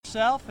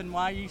yourself and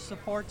why you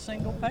support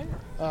single payer.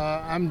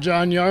 I'm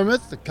John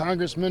Yarmouth, the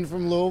congressman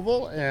from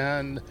Louisville,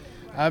 and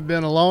I've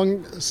been a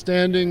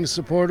long-standing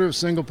supporter of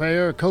single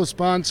payer, a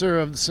co-sponsor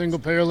of the single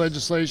payer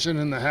legislation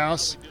in the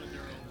House.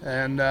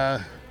 And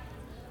I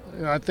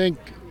think,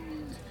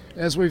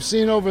 as we've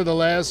seen over the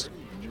last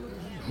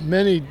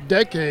many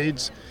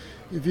decades,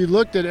 if you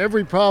looked at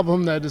every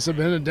problem that has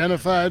been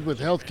identified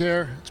with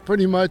healthcare, it's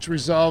pretty much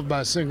resolved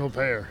by single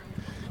payer.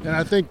 And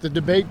I think the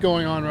debate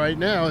going on right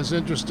now is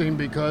interesting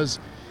because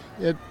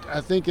I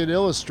think it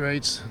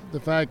illustrates the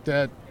fact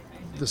that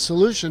the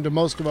solution to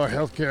most of our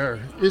healthcare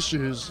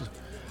issues,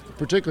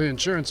 particularly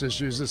insurance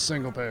issues, is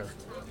single payer.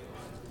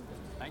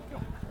 Thank you.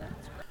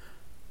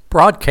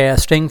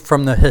 Broadcasting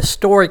from the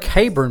historic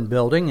Hayburn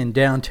Building in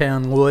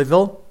downtown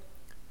Louisville,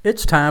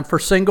 it's time for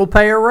Single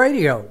Payer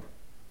Radio,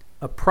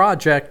 a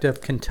project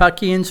of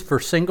Kentuckians for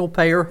Single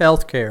Payer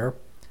Healthcare.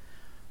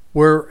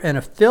 We're an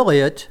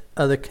affiliate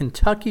of the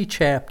Kentucky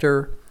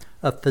chapter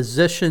of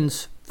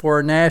Physicians for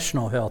a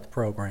National Health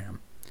Program,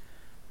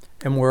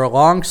 and we're a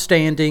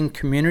long-standing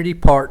community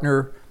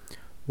partner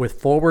with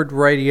Forward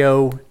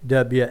Radio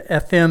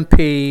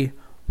WFMP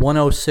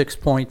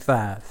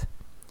 106.5.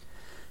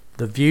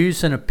 The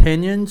views and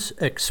opinions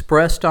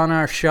expressed on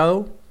our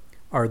show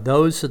are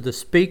those of the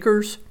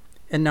speakers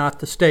and not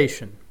the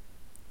station.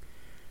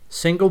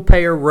 Single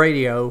Payer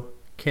Radio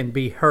can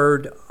be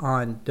heard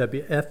on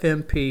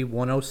WFMP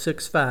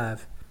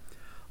 106.5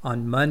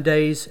 on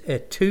Mondays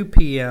at 2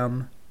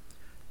 p.m.,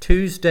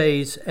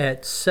 Tuesdays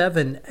at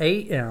 7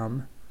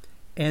 a.m.,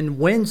 and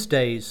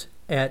Wednesdays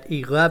at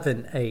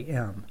 11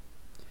 a.m.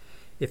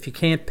 If you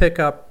can't pick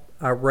up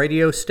our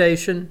radio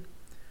station,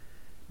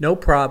 no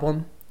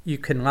problem. You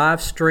can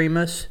live stream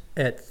us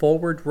at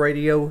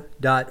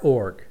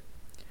forwardradio.org.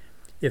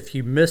 If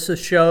you miss a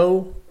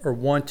show or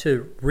want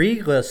to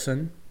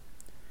re-listen,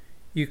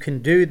 you can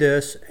do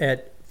this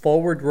at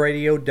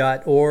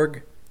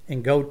forwardradio.org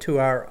and go to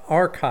our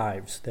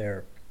archives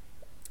there.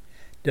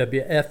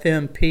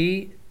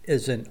 WFMP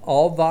is an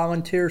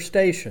all-volunteer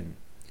station.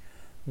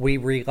 We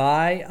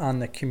rely on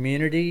the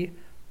community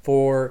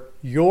for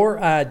your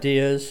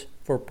ideas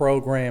for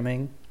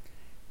programming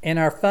and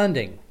our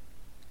funding.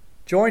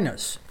 Join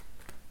us.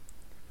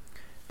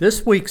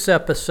 This week's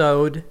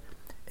episode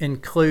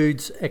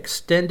includes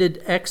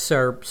extended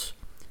excerpts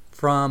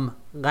from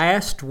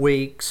last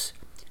week's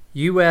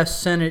U.S.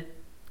 Senate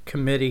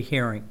committee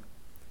hearing.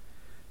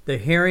 The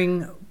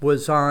hearing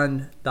was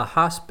on the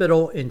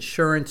Hospital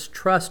Insurance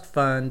Trust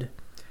Fund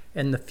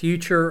and the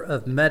future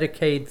of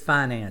Medicaid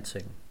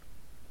financing.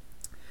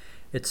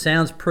 It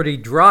sounds pretty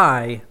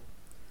dry,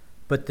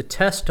 but the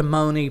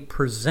testimony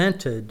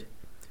presented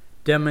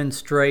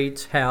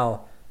demonstrates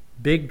how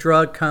big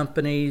drug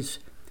companies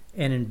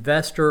and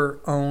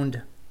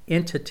investor-owned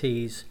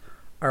entities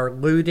are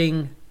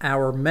looting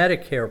our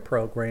Medicare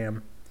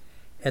program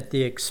at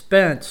the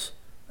expense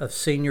of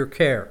senior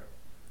care.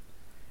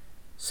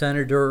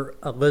 Senator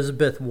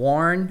Elizabeth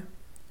Warren,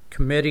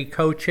 committee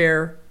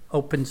co-chair,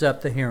 opens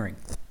up the hearing.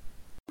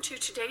 To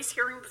today's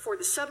hearing before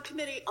the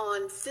Subcommittee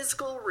on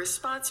Fiscal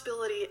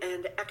Responsibility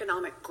and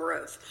Economic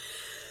Growth.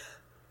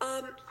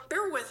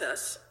 Bear with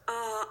us.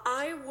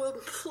 I will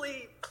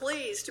be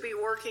pleased to be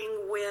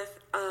working with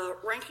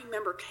Ranking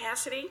Member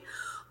Cassidy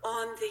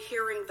on the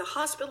hearing, the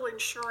Hospital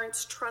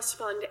Insurance Trust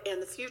Fund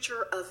and the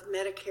Future of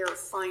Medicare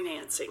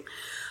Financing.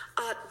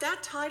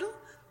 That title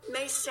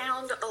may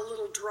sound a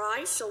little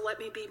dry, so let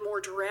me be more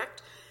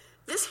direct.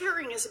 This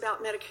hearing is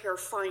about Medicare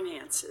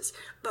finances,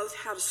 both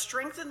how to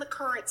strengthen the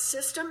current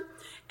system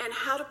and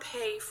how to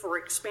pay for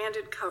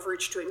expanded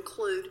coverage to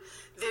include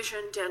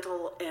vision,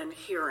 dental, and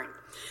hearing.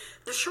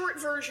 The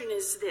short version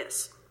is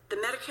this. The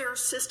Medicare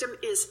system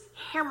is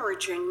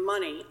hemorrhaging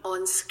money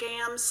on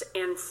scams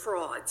and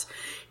frauds.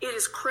 It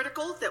is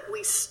critical that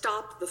we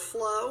stop the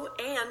flow,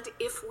 and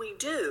if we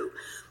do,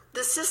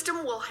 the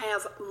system will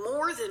have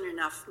more than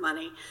enough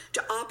money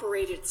to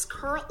operate at its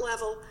current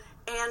level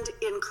and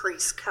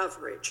increase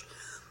coverage.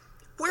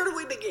 Where do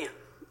we begin?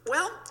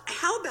 Well,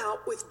 how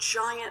about with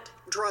giant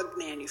drug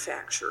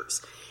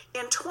manufacturers?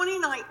 In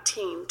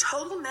 2019,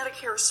 total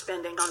Medicare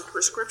spending on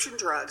prescription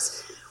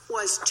drugs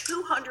was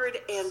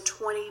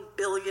 $220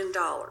 billion.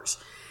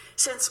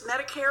 Since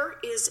Medicare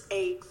is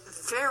a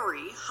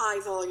very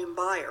high-volume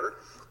buyer,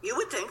 you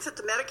would think that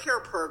the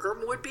Medicare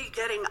program would be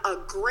getting a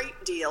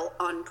great deal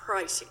on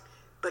pricing,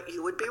 but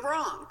you would be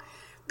wrong.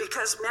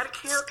 Because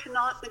Medicare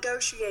cannot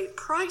negotiate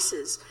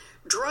prices,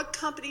 drug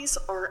companies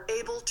are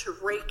able to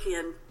rake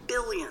in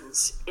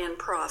billions in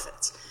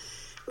profits.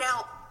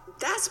 Now,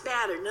 that's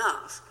bad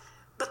enough,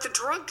 but the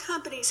drug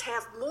companies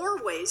have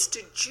more ways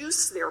to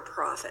juice their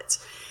profits.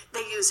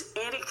 They use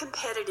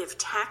anti-competitive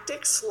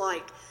tactics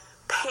like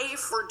pay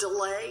for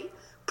delay,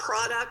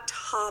 product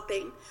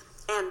hopping,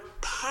 and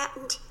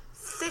patent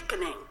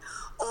thickening,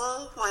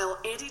 all while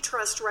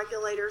antitrust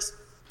regulators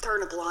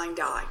turn a blind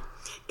eye.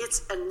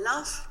 It's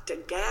enough to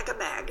gag a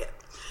maggot.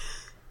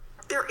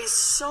 There is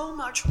so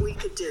much we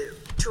could do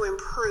to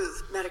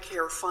improve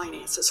Medicare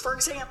finances. For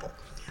example,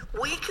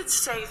 we could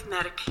save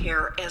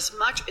Medicare as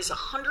much as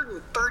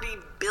 $130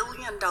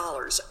 billion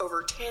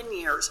over 10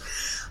 years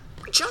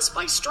just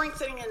by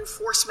strengthening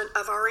enforcement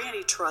of our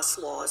antitrust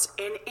laws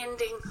and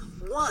ending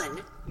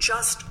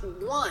just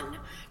one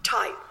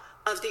type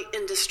of the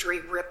industry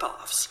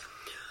ripoffs.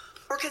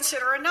 Or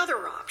consider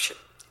another option.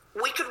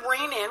 We could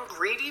rein in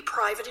greedy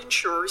private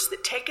insurers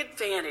that take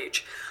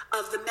advantage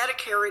of the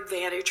Medicare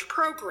Advantage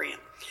program.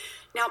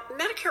 Now,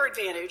 Medicare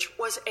Advantage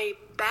was a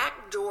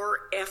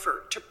backdoor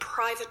effort to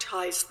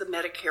privatize the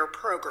Medicare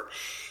program.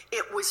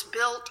 It was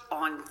built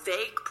on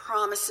vague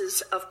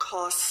promises of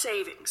cost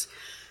savings,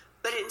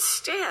 but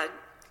instead,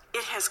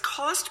 it has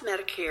cost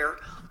Medicare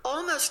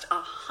almost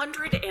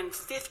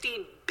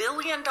 $150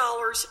 billion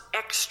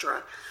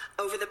extra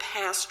over the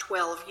past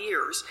 12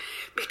 years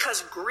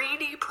because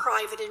greedy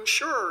private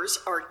insurers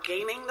are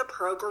gaming the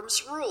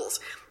program's rules,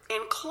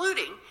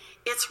 including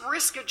its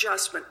risk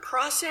adjustment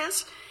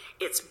process,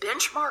 its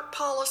benchmark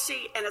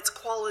policy, and its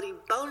quality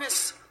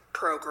bonus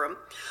program,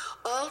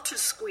 all to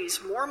squeeze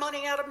more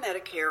money out of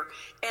Medicare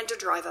and to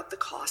drive up the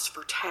costs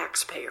for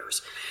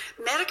taxpayers.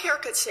 Medicare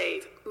could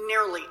save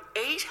nearly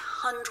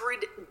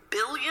 $800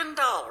 billion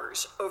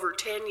over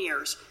 10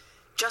 years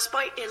just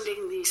by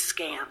ending these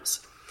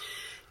scams.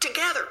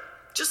 Together,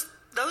 just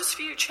those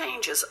few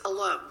changes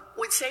alone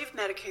would save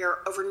Medicare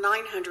over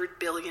 $900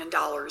 billion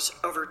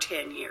over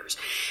 10 years.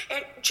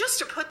 And just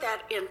to put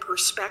that in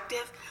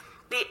perspective,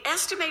 the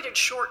estimated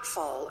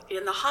shortfall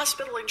in the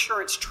Hospital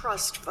Insurance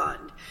Trust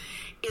Fund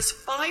is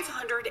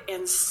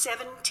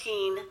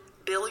 $517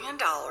 billion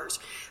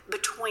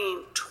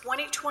between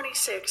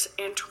 2026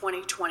 and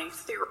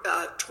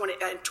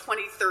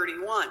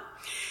 2031.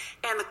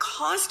 And the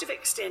cost of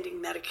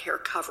extending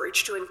Medicare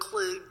coverage to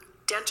include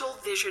dental,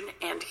 vision,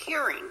 and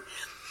hearing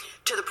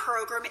to the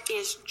program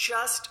is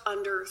just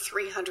under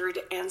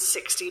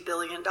 $360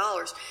 billion.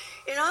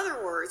 In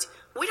other words,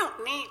 we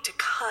don't need to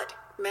cut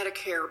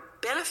Medicare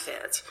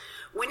benefits.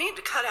 We need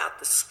to cut out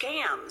the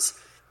scams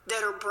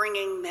that are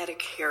bringing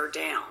Medicare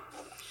down.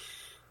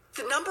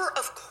 The number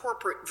of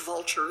corporate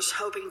vultures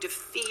hoping to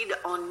feed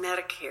on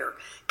Medicare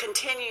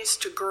continues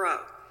to grow.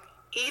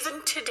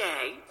 Even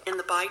today, in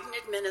the Biden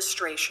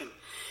administration,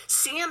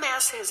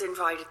 CMS has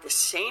invited the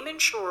same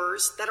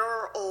insurers that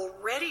are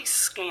already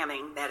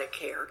scamming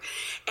Medicare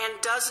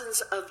and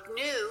dozens of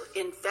new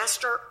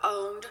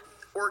investor-owned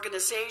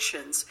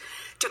organizations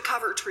to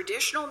cover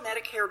traditional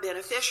Medicare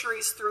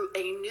beneficiaries through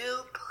a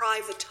new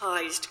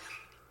privatized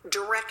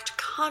direct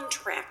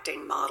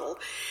contracting model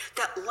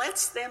that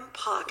lets them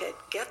pocket,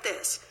 get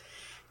this,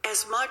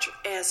 as much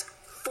as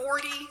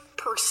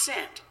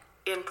 40%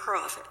 in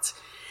profits.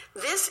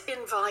 This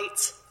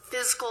invites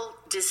fiscal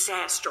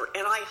disaster,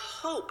 and I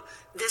hope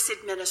this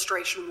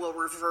administration will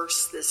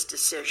reverse this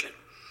decision.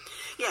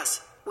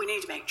 Yes, we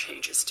need to make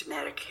changes to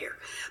Medicare,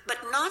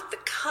 but not the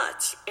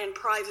cuts and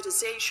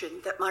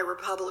privatization that my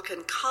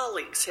Republican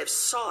colleagues have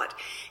sought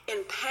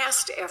in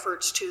past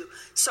efforts to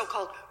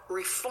so-called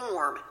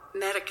reform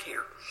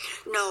Medicare.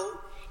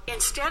 No,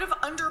 instead of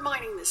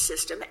undermining the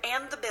system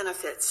and the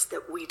benefits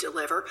that we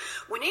deliver,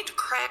 we need to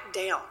crack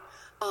down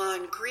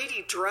on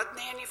greedy drug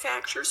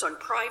manufacturers, on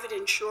private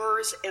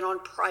insurers, and on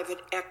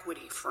private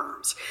equity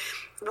firms.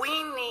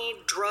 We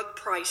need drug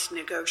price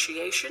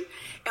negotiation,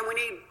 and we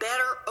need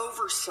better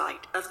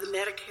oversight of the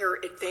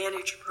Medicare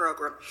Advantage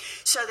program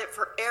so that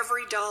for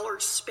every dollar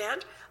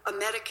spent, a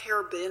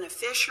Medicare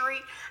beneficiary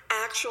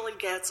actually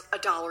gets a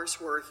dollar's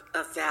worth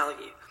of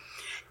value.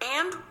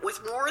 And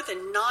with more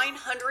than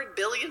 $900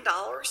 billion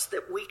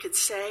that we could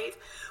save,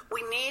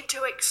 we need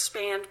to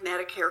expand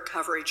Medicare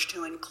coverage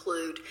to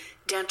include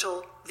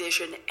dental,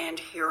 vision, and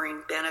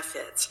hearing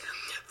benefits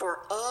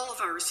for all of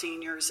our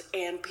seniors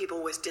and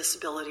people with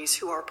disabilities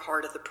who are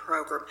part of the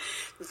program.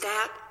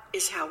 That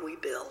is how we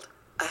build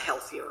a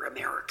healthier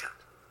America.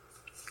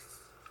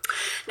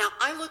 Now,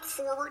 I look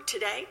forward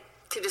today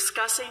to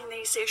discussing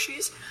these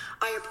issues.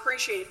 I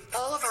appreciate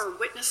all of our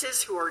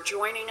witnesses who are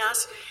joining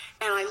us,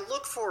 and I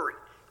look forward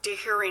to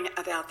hearing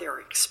about their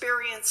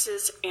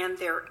experiences and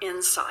their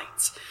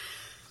insights.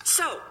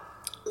 So,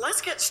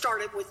 let's get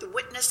started with the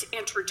witness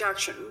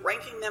introduction.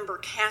 Ranking Member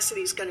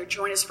Cassidy is going to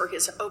join us for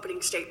his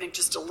opening statement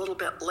just a little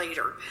bit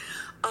later.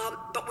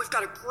 But we've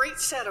got a great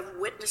set of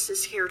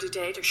witnesses here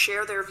today to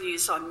share their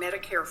views on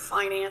Medicare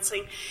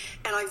financing,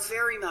 and I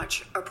very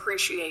much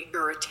appreciate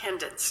your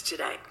attendance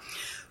today.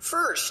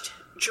 First,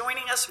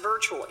 joining us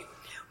virtually,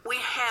 we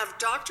have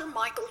Dr.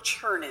 Michael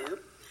Chernew.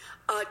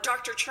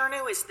 Dr.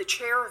 Chernew is the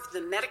chair of the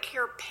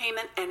Medicare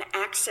Payment and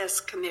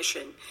Access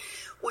Commission,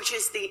 which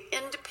is the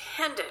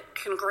independent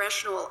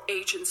congressional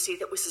agency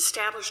that was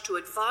established to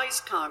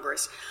advise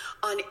Congress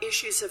on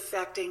issues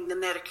affecting the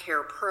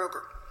Medicare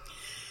program.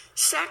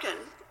 Second,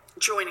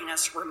 joining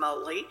us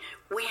remotely,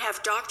 we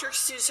have Dr.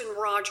 Susan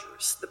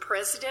Rogers, the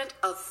president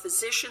of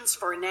Physicians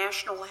for a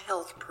National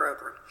Health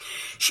Program.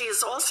 She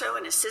is also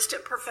an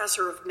assistant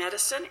professor of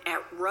medicine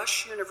at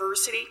Rush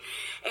University,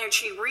 and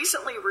she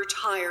recently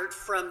retired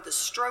from the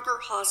Stroger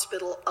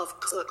Hospital of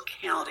Cook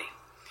County.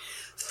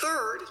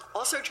 Third,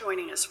 also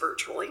joining us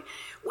virtually,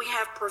 we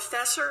have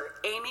Professor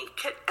Amy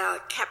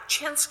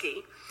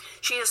Kapczynski.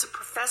 She is a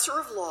professor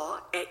of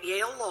law at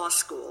Yale Law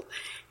School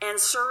and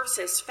serves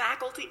as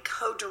faculty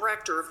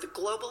co-director of the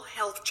Global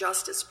Health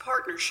Justice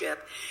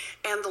Partnership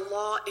and the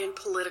Law and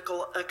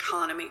Political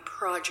Economy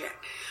Project.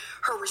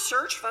 Her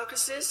research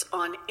focuses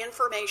on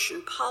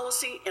information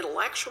policy,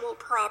 intellectual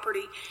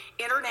property,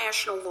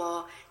 international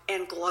law,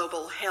 and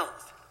global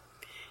health.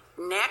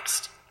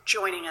 Next,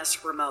 joining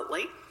us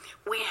remotely,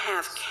 we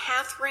have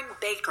Catherine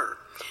Baker,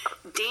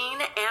 Dean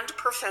and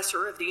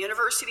Professor of the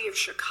University of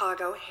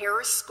Chicago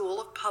Harris School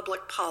of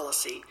Public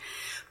Policy.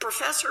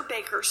 Professor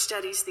Baker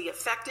studies the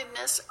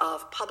effectiveness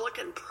of public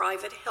and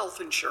private health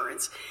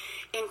insurance,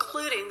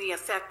 including the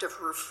effect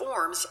of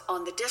reforms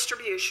on the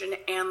distribution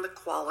and the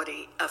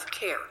quality of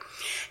care.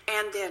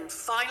 And then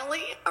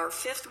finally, our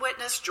fifth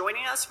witness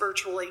joining us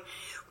virtually,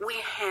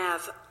 we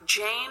have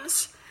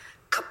James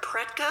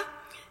Kopretka,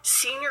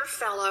 Senior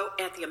Fellow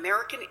at the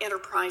American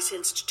Enterprise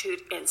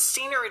Institute and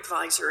Senior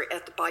Advisor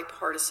at the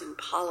Bipartisan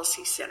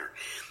Policy Center.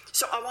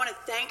 So I want to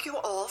thank you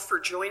all for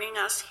joining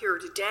us here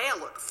today. I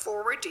look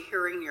forward to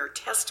hearing your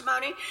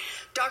testimony.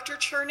 Dr.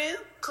 Chernew,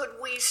 could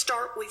we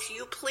start with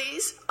you,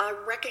 please? I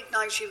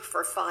recognize you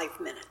for 5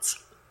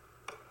 minutes.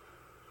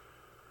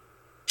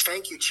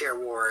 Thank you, Chair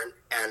Warren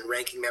and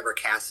Ranking Member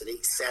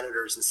Cassidy,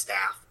 senators and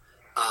staff.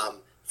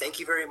 Thank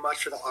you very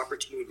much for the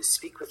opportunity to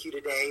speak with you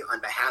today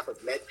on behalf of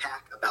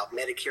MedPAC about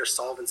Medicare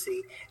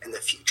solvency and the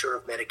future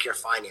of Medicare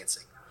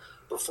financing.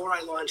 Before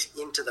I launch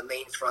into the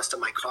main thrust of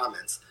my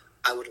comments,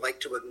 I would like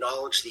to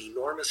acknowledge the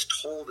enormous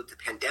toll that the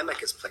pandemic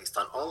has placed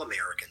on all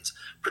Americans,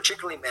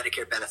 particularly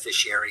Medicare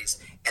beneficiaries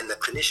and the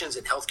clinicians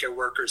and healthcare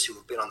workers who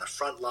have been on the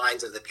front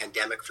lines of the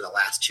pandemic for the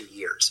last 2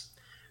 years.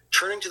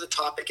 Turning to the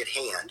topic at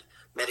hand,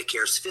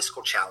 Medicare's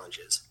fiscal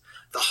challenges,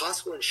 the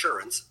hospital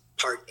insurance,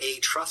 Part A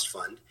trust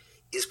fund,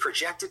 is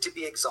projected to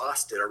be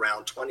exhausted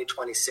around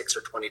 2026 or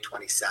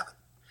 2027.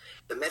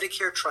 The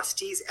Medicare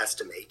trustees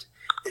estimate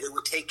that it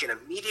would take an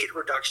immediate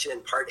reduction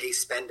in Part A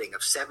spending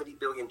of $70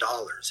 billion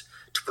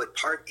to put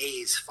Part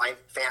A's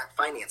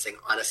financing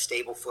on a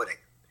stable footing.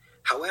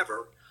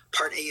 However,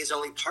 Part A is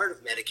only part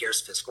of Medicare's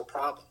fiscal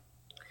problem.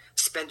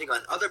 Spending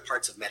on other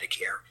parts of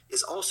Medicare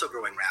is also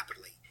growing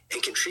rapidly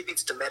and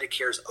contributes to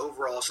Medicare's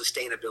overall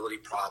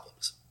sustainability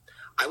problems.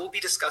 I will be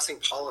discussing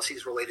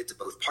policies related to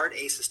both Part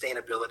A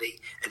sustainability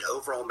and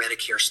overall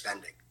Medicare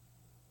spending.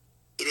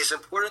 It is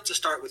important to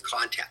start with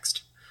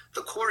context.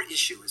 The core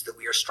issue is that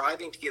we are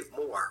striving to give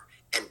more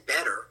and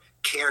better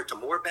care to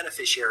more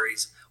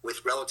beneficiaries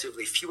with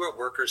relatively fewer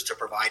workers to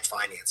provide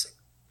financing.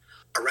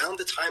 Around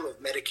the time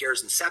of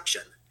Medicare's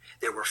inception,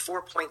 there were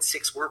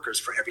 4.6 workers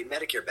for every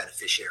Medicare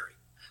beneficiary.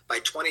 By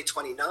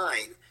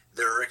 2029,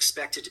 there are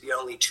expected to be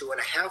only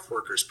 2.5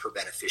 workers per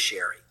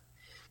beneficiary.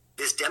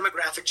 This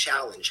demographic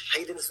challenge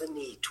heightens the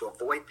need to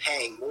avoid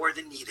paying more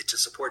than needed to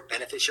support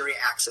beneficiary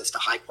access to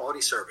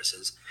high-quality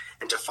services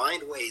and to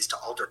find ways to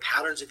alter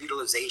patterns of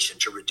utilization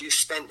to reduce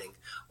spending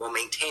while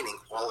maintaining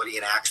quality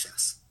and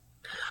access.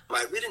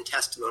 My written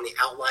testimony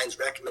outlines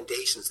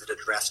recommendations that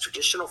address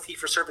traditional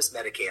fee-for-service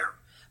Medicare,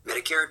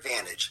 Medicare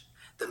Advantage,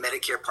 the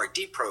Medicare Part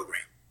D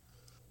program.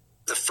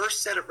 The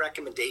first set of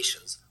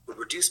recommendations would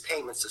reduce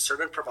payments to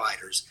certain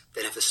providers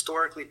that have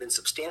historically been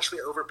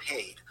substantially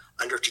overpaid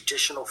under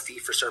traditional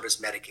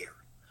fee-for-service Medicare.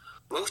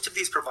 Most of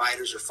these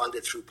providers are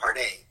funded through Part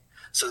A,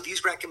 so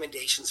these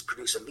recommendations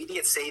produce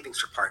immediate savings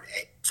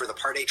for the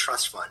Part A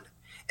trust fund,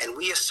 and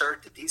we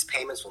assert that these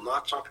payments will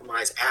not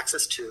compromise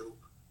access to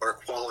or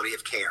quality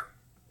of care.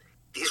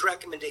 These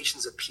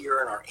recommendations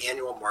appear in our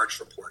annual March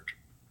report.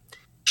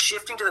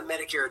 Shifting to the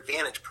Medicare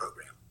Advantage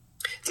program.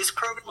 This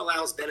program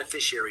allows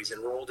beneficiaries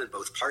enrolled in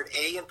both Part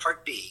A and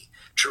Part B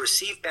to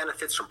receive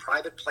benefits from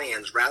private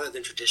plans rather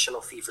than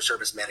traditional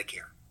fee-for-service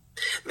Medicare.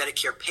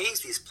 Medicare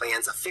pays these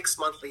plans a fixed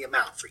monthly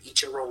amount for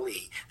each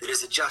enrollee that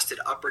is adjusted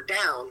up or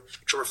down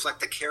to reflect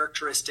the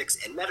characteristics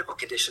and medical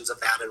conditions of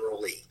that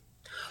enrollee.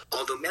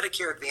 Although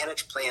Medicare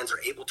Advantage plans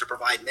are able to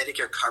provide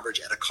Medicare coverage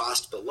at a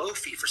cost below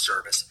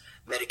fee-for-service,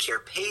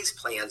 Medicare pays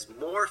plans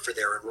more for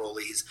their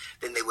enrollees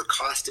than they would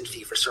cost in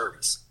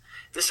fee-for-service.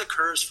 This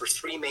occurs for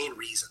 3 main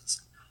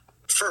reasons.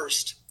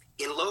 First,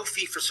 in low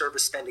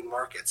fee-for-service spending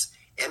markets,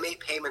 MA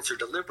payments are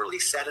deliberately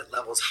set at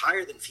levels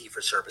higher than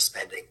fee-for-service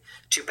spending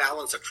to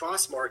balance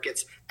across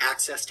markets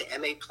access to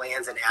MA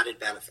plans and added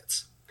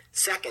benefits.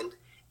 Second,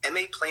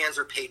 MA plans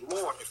are paid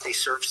more if they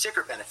serve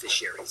sicker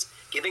beneficiaries,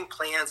 giving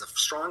plans a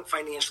strong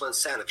financial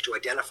incentive to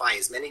identify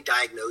as many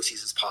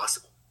diagnoses as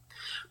possible.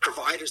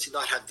 Providers do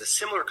not have the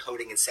similar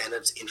coding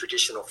incentives in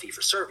traditional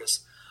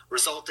fee-for-service,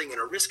 resulting in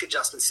a risk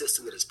adjustment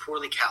system that is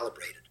poorly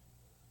calibrated.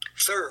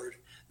 Third,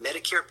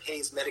 Medicare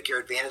pays Medicare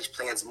Advantage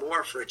plans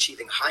more for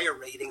achieving higher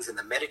ratings in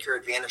the Medicare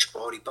Advantage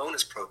Quality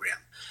Bonus Program,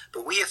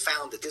 but we have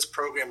found that this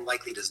program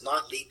likely does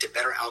not lead to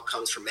better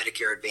outcomes for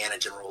Medicare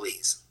Advantage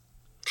enrollees.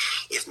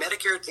 If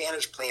Medicare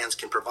Advantage plans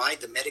can provide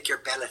the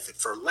Medicare benefit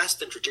for less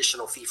than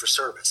traditional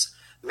fee-for-service,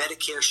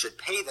 Medicare should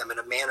pay them in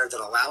a manner that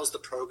allows the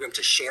program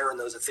to share in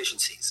those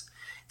efficiencies.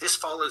 This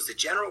follows the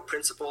general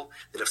principle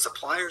that if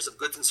suppliers of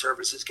goods and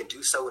services can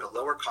do so at a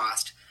lower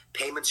cost,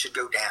 payments should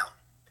go down.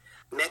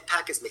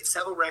 MedPAC has made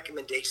several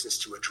recommendations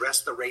to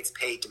address the rates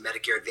paid to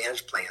Medicare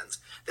Advantage plans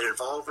that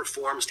involve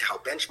reforms to how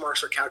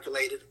benchmarks are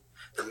calculated,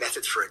 the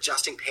methods for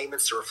adjusting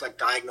payments to reflect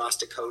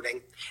diagnostic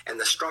coding, and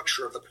the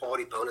structure of the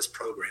quality bonus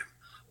program,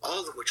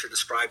 all of which are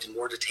described in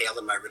more detail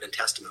in my written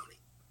testimony.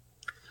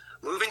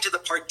 Moving to the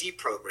Part D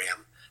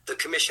program, the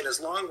Commission has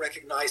long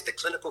recognized the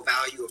clinical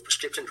value of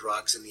prescription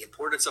drugs and the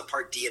importance of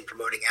Part D in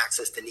promoting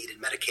access to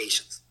needed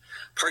medications.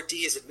 Part D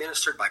is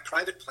administered by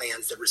private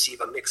plans that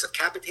receive a mix of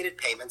capitated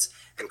payments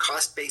and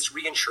cost-based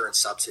reinsurance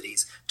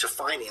subsidies to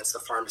finance the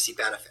pharmacy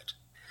benefit.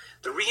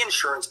 The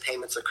reinsurance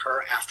payments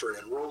occur after an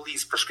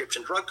enrollee's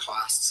prescription drug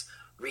costs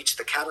reach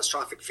the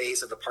catastrophic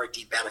phase of the Part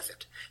D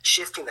benefit,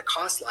 shifting the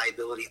cost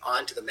liability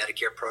onto the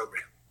Medicare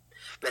program.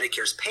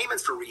 Medicare's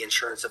payments for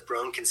reinsurance have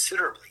grown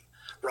considerably,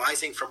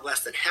 rising from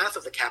less than half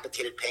of the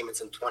capitated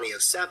payments in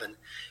 2007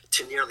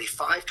 to nearly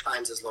 5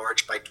 times as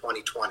large by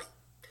 2020.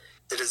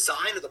 The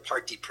design of the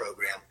Part D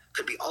program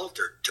could be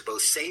altered to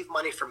both save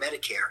money for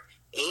Medicare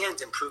and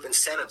improve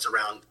incentives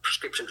around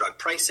prescription drug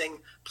pricing,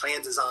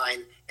 plan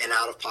design, and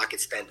out-of-pocket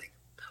spending.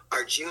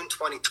 Our June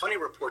 2020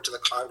 report to the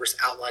Congress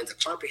outlines a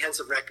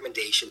comprehensive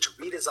recommendation to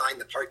redesign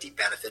the Part D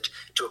benefit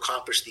to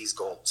accomplish these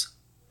goals.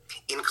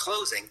 In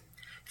closing,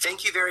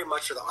 thank you very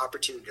much for the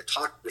opportunity to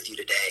talk with you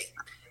today.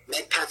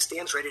 MedPAC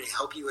stands ready to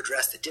help you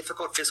address the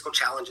difficult fiscal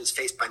challenges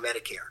faced by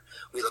Medicare.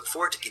 We look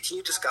forward to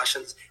continued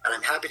discussions, and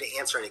I'm happy to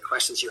answer any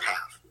questions you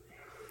have.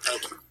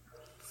 Thank you.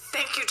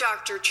 Thank you,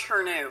 Dr.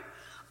 Chernow.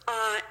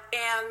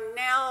 And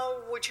now,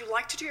 would you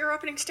like to do your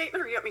opening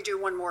statement, or you want me to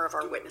do one more of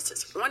our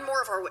witnesses? One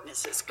more of our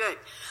witnesses. Good.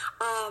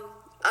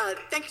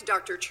 Thank you,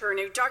 Dr.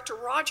 Chernow. Dr.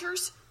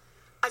 Rogers,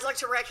 I'd like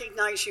to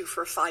recognize you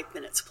for 5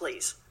 minutes,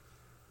 please.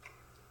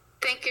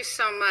 Thank you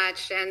so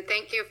much, and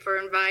thank you for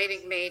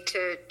inviting me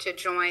to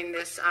join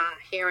this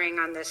hearing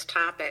on this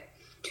topic.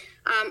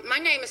 My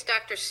name is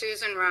Dr.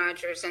 Susan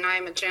Rogers, and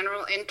I'm a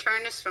general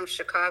internist from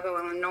Chicago,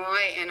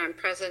 Illinois, and I'm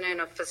president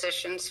of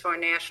Physicians for a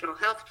National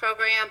Health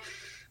Program,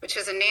 which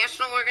is a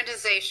national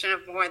organization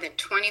of more than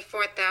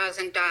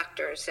 24,000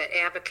 doctors that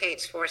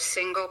advocates for a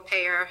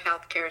single-payer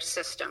healthcare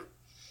system.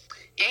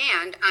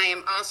 And I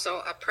am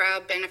also a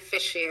proud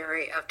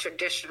beneficiary of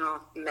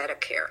traditional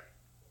Medicare.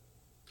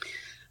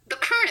 The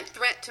current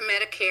threat to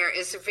Medicare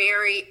is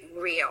very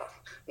real.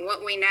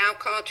 What we now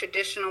call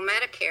traditional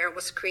Medicare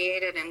was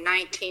created in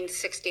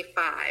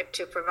 1965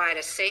 to provide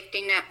a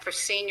safety net for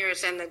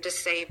seniors and the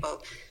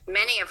disabled,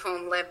 many of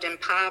whom lived in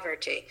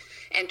poverty,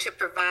 and to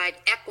provide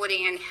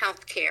equity in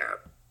health care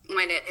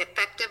when it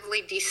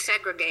effectively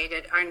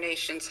desegregated our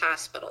nation's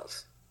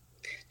hospitals.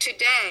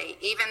 Today,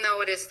 even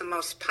though it is the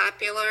most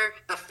popular,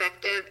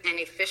 effective, and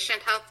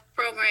efficient health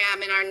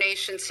program in our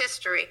nation's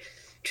history,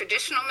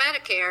 traditional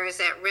Medicare is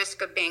at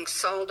risk of being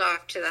sold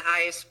off to the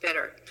highest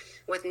bidder,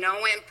 with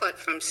no input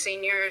from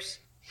seniors,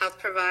 health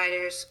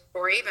providers,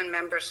 or even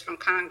members from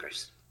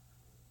Congress.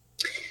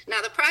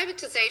 Now, the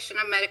privatization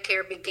of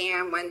Medicare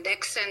began when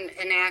Nixon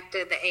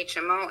enacted the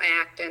HMO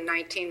Act in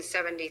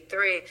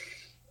 1973,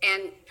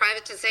 and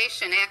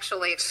privatization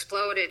actually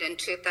exploded in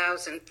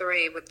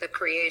 2003 with the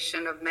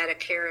creation of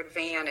Medicare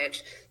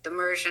Advantage, the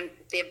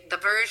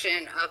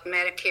version of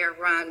Medicare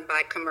run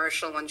by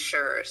commercial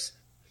insurers.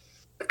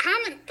 The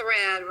common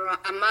thread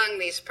among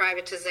these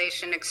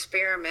privatization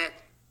experiments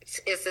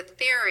is the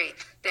theory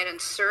that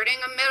inserting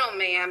a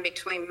middleman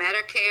between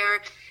Medicare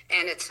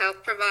and its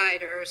health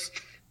providers,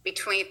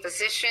 between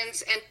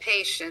physicians and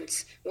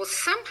patients, will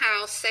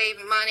somehow save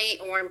money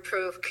or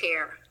improve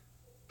care.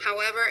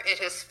 However, it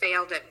has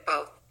failed at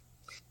both.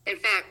 In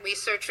fact,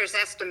 researchers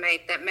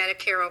estimate that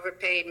Medicare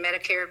overpaid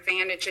Medicare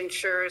Advantage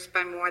insurers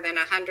by more than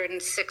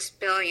 $106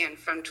 billion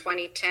from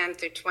 2010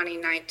 through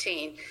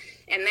 2019,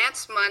 and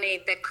that's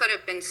money that could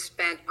have been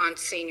spent on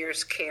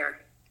seniors'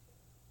 care.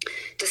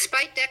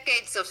 Despite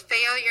decades of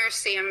failure,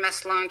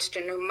 CMS launched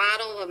a new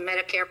model of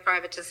Medicare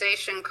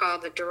privatization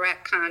called the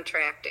direct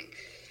contracting.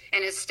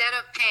 And instead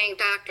of paying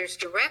doctors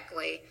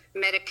directly,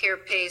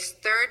 Medicare pays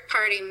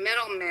third-party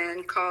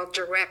middlemen called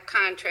direct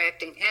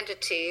contracting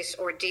entities,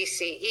 or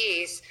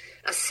DCEs,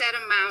 a set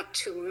amount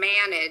to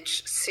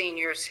manage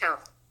seniors'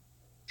 health.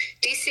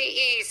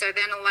 DCEs are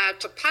then allowed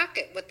to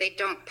pocket what they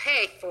don't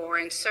pay for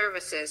in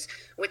services,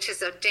 which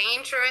is a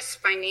dangerous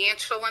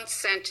financial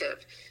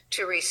incentive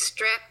to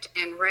restrict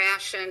and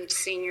ration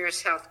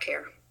seniors' health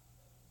care.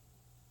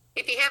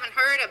 If you haven't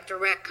heard of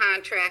direct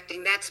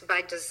contracting, that's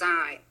by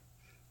design.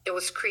 It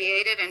was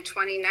created in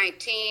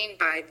 2019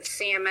 by the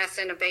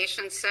CMS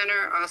Innovation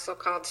Center, also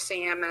called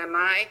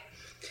CMMI,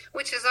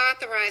 which is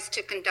authorized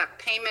to conduct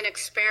payment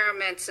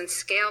experiments and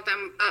scale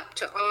them up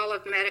to all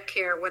of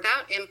Medicare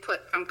without input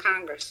from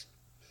Congress.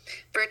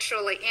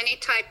 Virtually any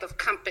type of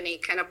company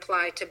can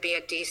apply to be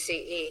a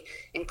DCE,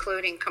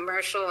 including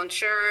commercial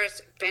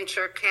insurers,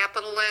 venture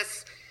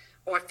capitalists,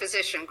 or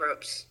physician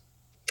groups.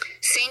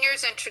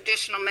 Seniors in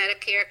traditional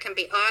Medicare can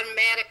be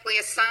automatically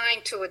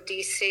assigned to a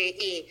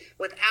DCE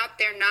without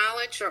their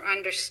knowledge or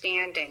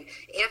understanding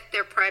if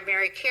their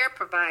primary care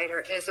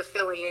provider is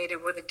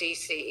affiliated with a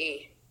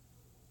DCE.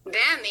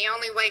 Then the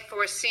only way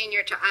for a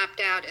senior to opt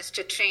out is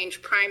to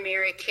change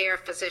primary care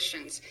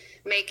physicians,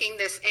 making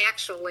this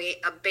actually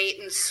a bait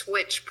and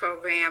switch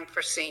program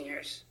for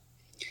seniors.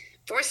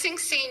 Forcing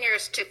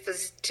seniors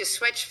to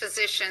switch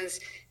physicians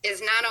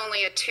is not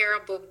only a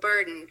terrible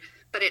burden,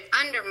 but it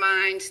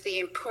undermines the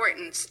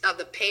importance of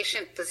the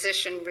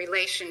patient-physician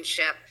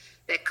relationship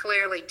that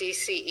clearly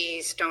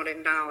DCEs don't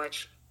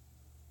acknowledge.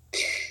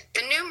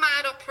 The new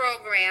model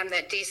program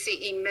that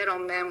DCE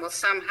middlemen will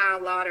somehow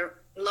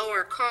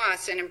lower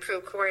costs and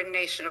improve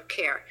coordination of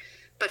care.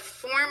 But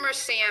former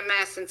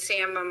CMS and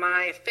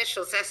CMMI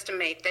officials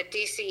estimate that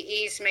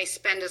DCEs may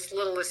spend as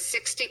little as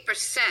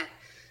 60%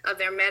 of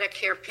their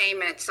Medicare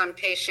payments on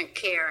patient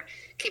care,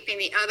 keeping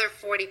the other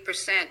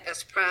 40%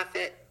 as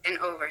profit and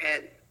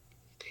overhead.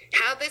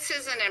 How this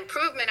is an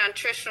improvement on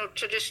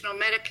traditional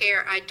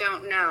Medicare, I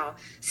don't know,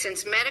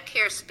 since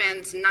Medicare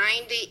spends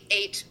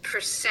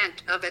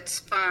 98% of its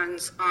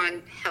funds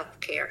on health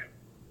care.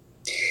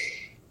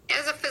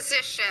 As a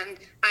physician,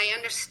 I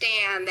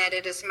understand that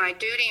it is my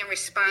duty and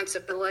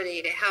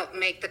responsibility to help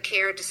make the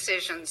care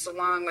decisions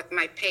along with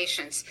my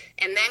patients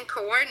and then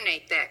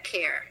coordinate that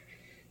care.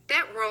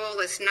 That role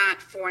is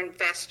not for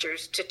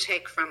investors to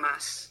take from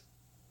us.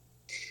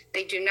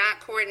 They do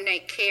not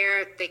coordinate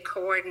care, they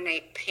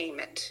coordinate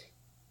payment.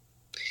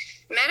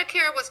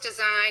 Medicare was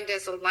designed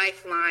as a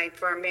lifeline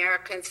for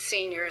American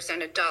seniors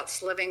and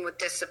adults living with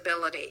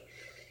disability.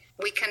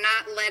 We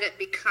cannot let it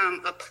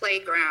become a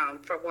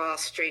playground for Wall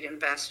Street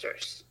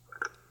investors.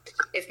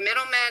 If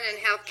middlemen in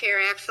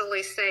healthcare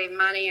actually save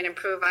money and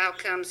improve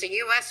outcomes, the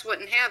U.S.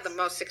 wouldn't have the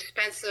most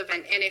expensive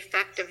and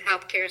ineffective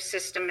healthcare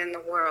system in the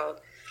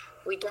world.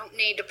 We don't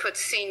need to put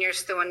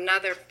seniors through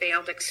another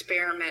failed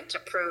experiment to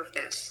prove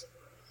this.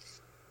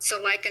 So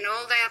like an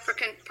old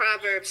African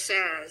proverb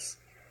says,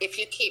 if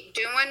you keep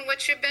doing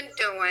what you've been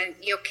doing,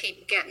 you'll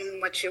keep getting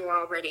what you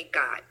already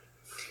got.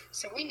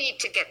 So we need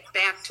to get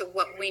back to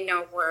what we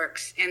know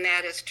works, and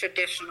that is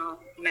traditional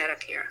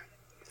Medicare.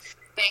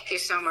 Thank you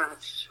so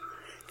much.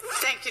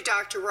 Thank you,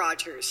 Dr.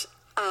 Rogers.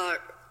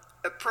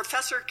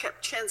 Professor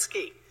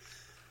Kapczynski,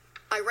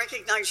 I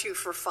recognize you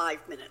for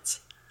 5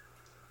 minutes.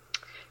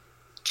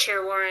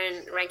 Chair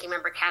Warren, Ranking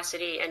Member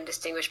Cassidy, and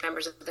distinguished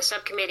members of the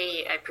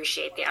subcommittee, I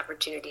appreciate the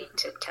opportunity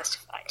to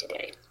testify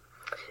today.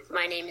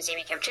 My name is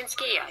Amy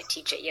Kapczynski. I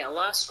teach at Yale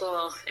Law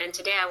School, and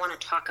today I want to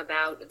talk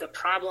about the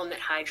problem that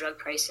high drug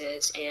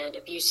prices and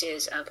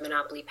abuses of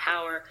monopoly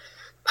power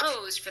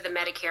pose for the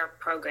Medicare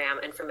program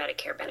and for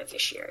Medicare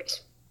beneficiaries.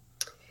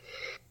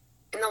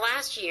 In the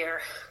last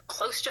year,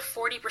 close to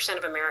 40%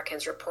 of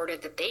Americans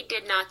reported that they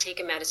did not take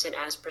a medicine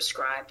as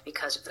prescribed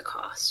because of the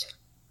cost.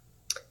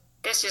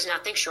 This is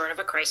nothing short of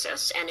a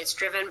crisis, and it's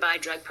driven by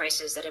drug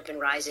prices that have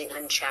been rising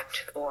unchecked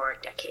for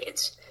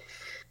decades.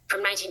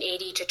 From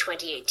 1980 to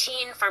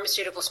 2018,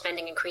 pharmaceutical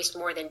spending increased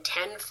more than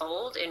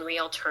tenfold in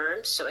real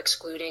terms, so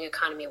excluding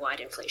economy-wide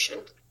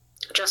inflation.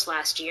 Just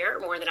last year,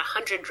 more than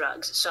 100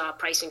 drugs saw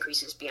price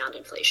increases beyond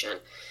inflation.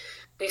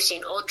 We've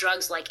seen old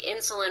drugs like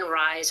insulin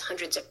rise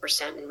hundreds of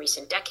percent in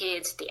recent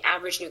decades. The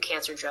average new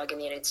cancer drug in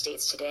the United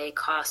States today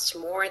costs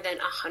more than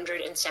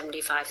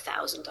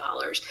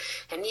 $175,000.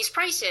 And these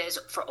prices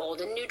for old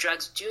and new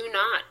drugs do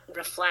not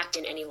reflect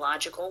in any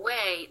logical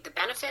way the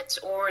benefits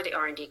or the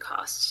R&D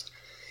costs.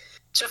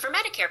 So for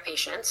Medicare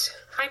patients,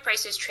 high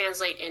prices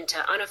translate into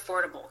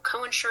unaffordable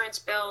coinsurance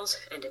bills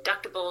and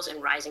deductibles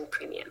and rising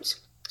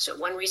premiums. So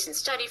one recent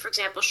study, for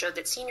example, showed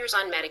that seniors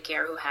on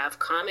Medicare who have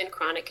common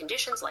chronic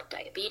conditions like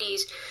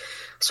diabetes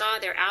saw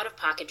their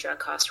out-of-pocket drug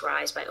costs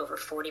rise by over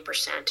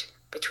 40%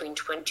 between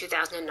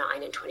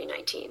 2009 and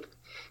 2019.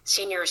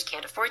 Seniors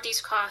can't afford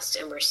these costs,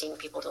 and we're seeing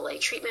people delay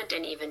treatment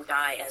and even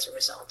die as a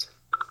result.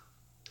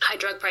 High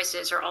drug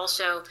prices are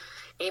also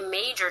a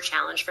major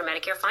challenge for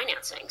Medicare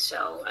financing.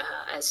 So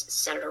as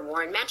Senator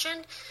Warren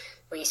mentioned,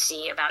 we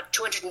see about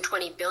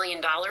 $220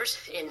 billion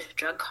in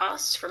drug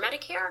costs for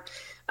Medicare,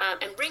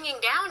 and bringing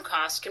down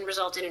costs can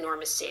result in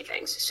enormous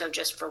savings. So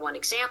just for one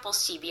example,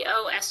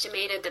 CBO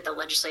estimated that the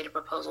legislative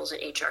proposals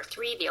in H.R.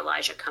 3, the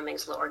Elijah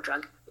Cummings Lower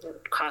Drug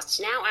Costs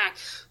Now Act,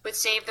 would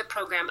save the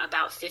program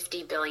about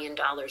 $50 billion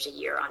a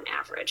year on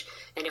average.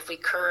 And if we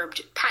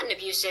curbed patent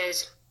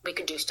abuses, we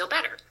could do still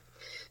better.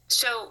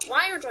 So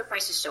why are drug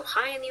prices so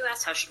high in the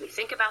U.S.? How should we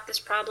think about this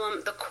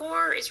problem? The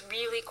core is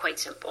really quite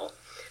simple.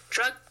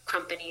 Drug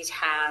companies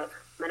have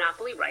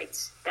monopoly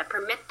rights that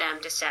permit them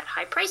to set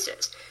high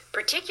prices,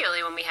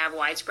 particularly when we have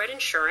widespread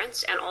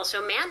insurance and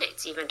also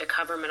mandates even to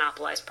cover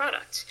monopolized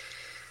products.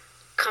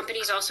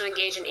 Companies also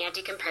engage in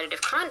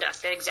anti-competitive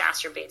conduct that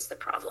exacerbates the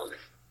problem.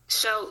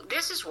 So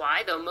this is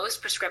why, though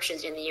most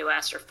prescriptions in the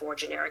U.S. are for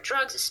generic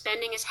drugs,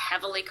 spending is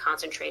heavily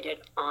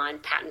concentrated on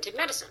patented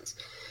medicines.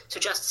 So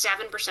just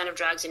 7% of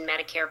drugs in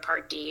Medicare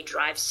Part D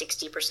drive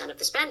 60% of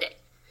the spending.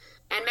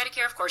 And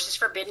Medicare, of course, is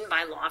forbidden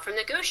by law from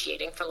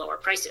negotiating for lower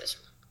prices.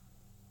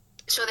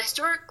 So the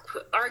historic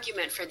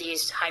argument for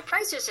these high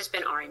prices has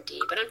been R&D,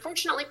 but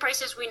unfortunately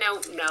prices we know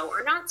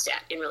are not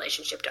set in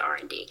relationship to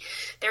R&D.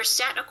 They're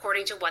set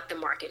according to what the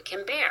market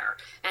can bear,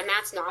 and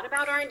that's not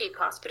about R&D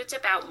costs, but it's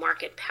about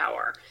market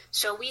power.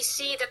 So we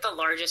see that the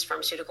largest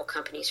pharmaceutical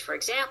companies, for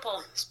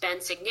example,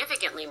 spend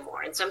significantly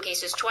more, in some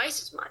cases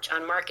twice as much,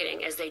 on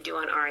marketing as they do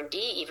on R&D,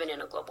 even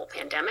in a global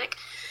pandemic.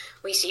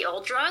 We see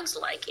old drugs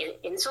like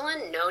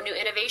insulin, no new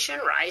innovation,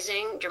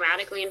 rising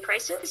dramatically in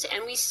prices,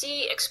 and we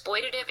see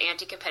exploitative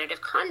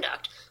anti-competitive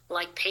conduct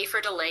like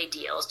pay-for-delay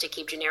deals to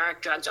keep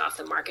generic drugs off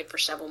the market for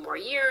several more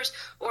years,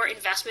 or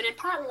investment in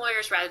patent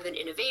lawyers rather than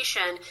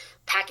innovation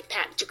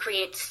to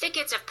create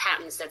thickets of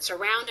patents that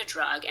surround a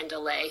drug and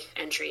delay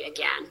entry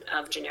again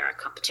of generic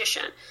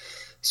competition.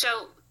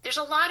 So there's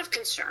a lot of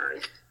concern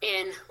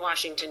in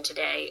Washington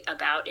today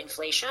about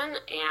inflation,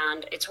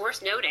 and it's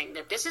worth noting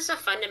that this is a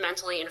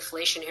fundamentally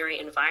inflationary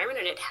environment,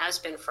 and it has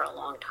been for a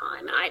long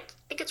time. And I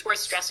think it's worth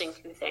stressing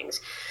two things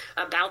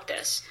about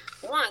this.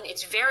 One,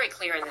 it's very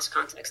clear in this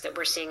context that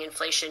we're seeing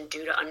inflation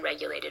due to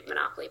unregulated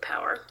monopoly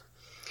power.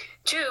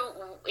 Two,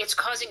 it's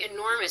causing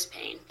enormous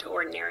pain to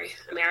ordinary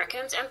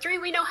Americans. And three,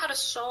 we know how to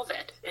solve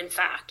it, in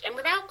fact, and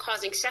without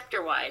causing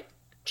sector-wide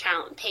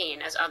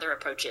pain as other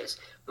approaches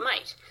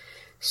might.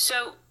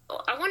 So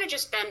I want to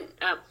just then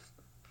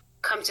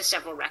come to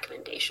several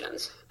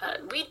recommendations.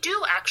 We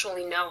do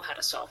actually know how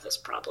to solve this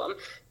problem.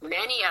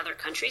 Many other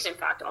countries, in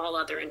fact, all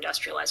other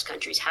industrialized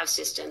countries, have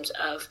systems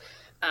of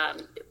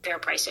fair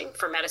pricing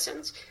for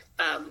medicines.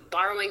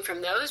 Borrowing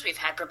from those, we've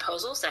had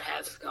proposals that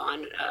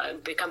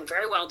have become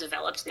very well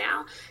developed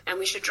now, and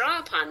we should draw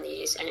upon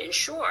these and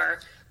ensure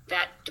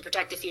that to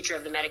protect the future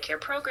of the Medicare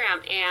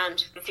program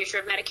and the future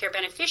of Medicare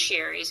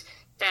beneficiaries,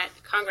 that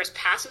Congress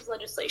passes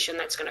legislation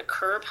that's going to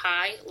curb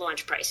high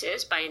launch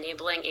prices by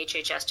enabling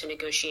HHS to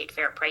negotiate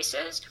fair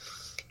prices,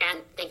 and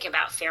think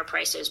about fair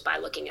prices by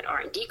looking at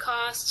R&D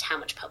costs, how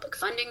much public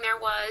funding there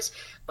was,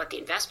 what the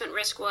investment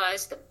risk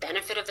was, the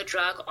benefit of the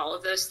drug, all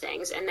of those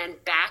things, and then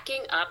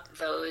backing up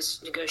those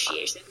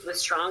negotiations with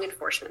strong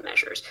enforcement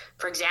measures.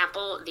 For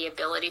example, the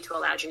ability to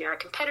allow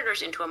generic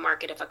competitors into a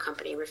market if a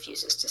company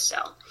refuses to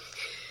sell.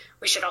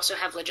 We should also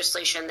have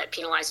legislation that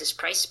penalizes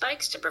price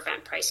spikes to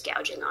prevent price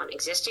gouging on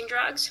existing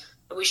drugs.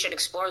 We should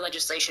explore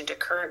legislation to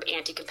curb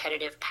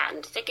anti-competitive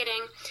patent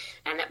thicketing,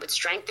 and that would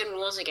strengthen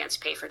rules against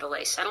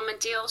pay-for-delay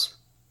settlement deals.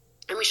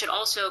 And we should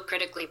also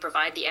critically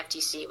provide the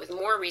FTC with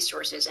more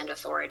resources and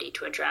authority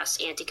to address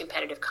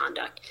anti-competitive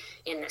conduct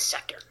in this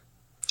sector.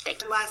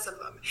 Thank you. Less of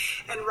them.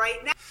 And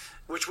right now,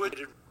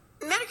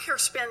 Medicare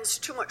spends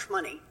too much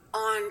money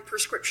on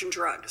prescription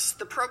drugs.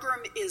 The program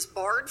is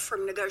barred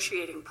from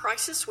negotiating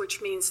prices, which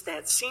means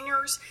that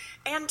seniors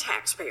and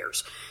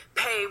taxpayers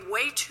pay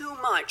way too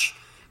much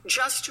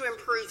just to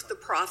improve the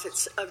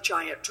profits of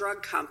giant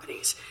drug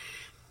companies.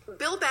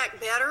 Build Back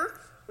Better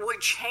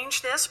would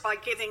change this by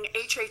giving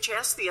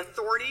HHS the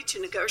authority to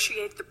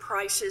negotiate the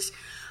prices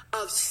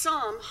of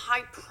some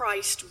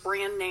high-priced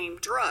brand-name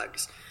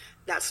drugs.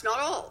 That's not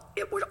all.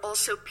 It would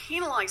also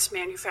penalize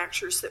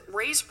manufacturers that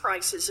raise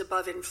prices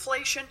above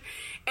inflation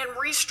and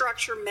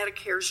restructure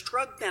Medicare's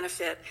drug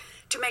benefit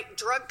to make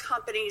drug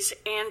companies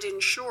and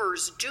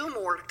insurers do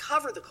more to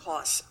cover the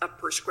costs of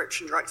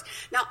prescription drugs.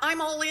 Now, I'm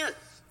all in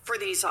for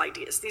these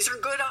ideas. These are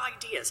good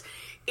ideas.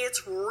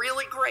 It's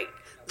really great.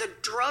 The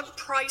drug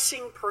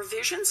pricing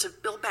provisions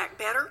of Build Back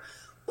Better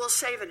will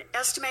save an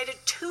estimated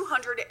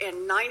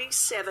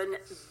 $297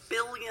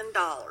 billion.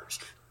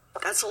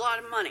 That's a lot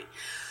of money.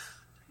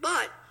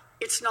 But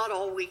it's not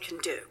all we can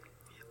do.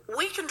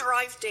 We can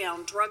drive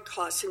down drug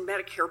costs in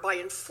Medicare by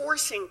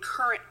enforcing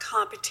current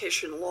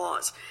competition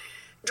laws.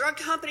 Drug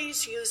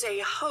companies use a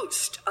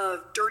host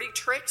of dirty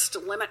tricks to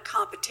limit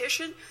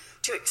competition,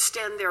 to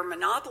extend their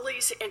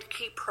monopolies, and to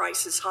keep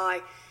prices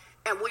high,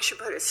 and we should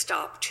put a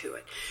stop to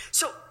it.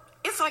 So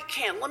if I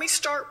can, let me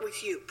start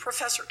with you,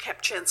 Professor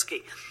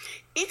Kapczynski.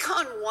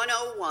 Econ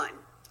 101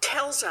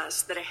 tells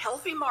us that a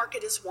healthy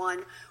market is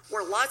one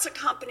where lots of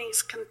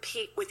companies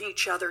compete with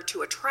each other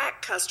to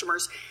attract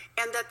customers,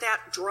 and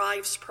that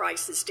drives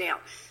prices down.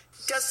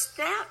 Does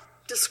that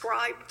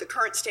describe the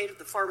current state of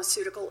the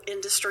pharmaceutical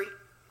industry?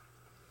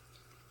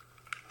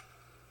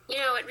 You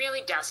know, it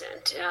really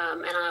doesn't,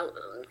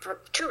 for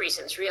two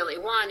reasons, really.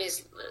 One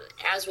is,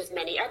 as with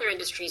many other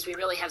industries, we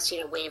really have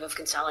seen a wave of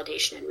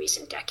consolidation in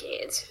recent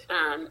decades.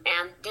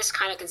 And this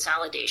kind of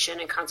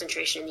consolidation and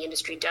concentration in the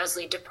industry does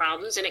lead to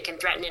problems, and it can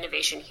threaten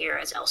innovation here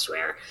as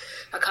elsewhere.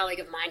 A colleague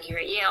of mine here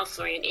at Yale,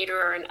 Florian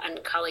Ederer,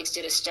 and colleagues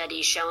did a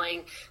study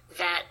showing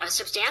that a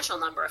substantial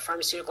number of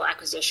pharmaceutical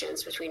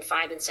acquisitions, between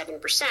 5 and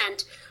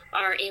 7%,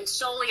 are aimed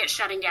solely at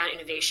shutting down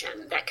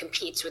innovation that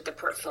competes with the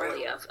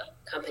portfolio of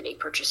company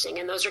purchasing.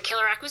 And those are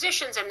killer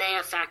acquisitions, and they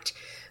affect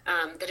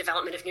the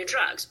development of new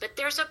drugs. But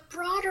there's a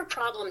broader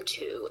problem,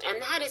 too,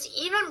 and that is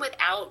even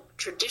without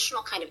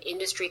traditional kind of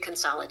industry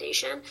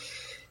consolidation,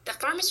 the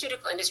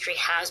pharmaceutical industry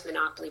has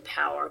monopoly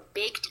power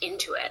baked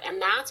into it,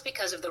 and that's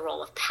because of the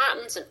role of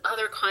patents and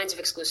other kinds of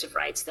exclusive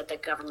rights that the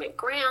government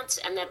grants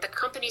and that the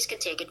companies can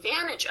take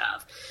advantage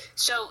of.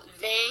 So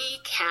they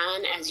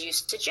can, as you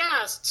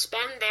suggest,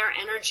 spend their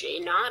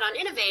energy not on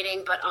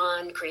innovating, but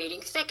on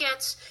creating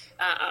thickets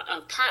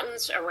of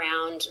patents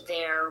around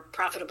their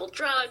profitable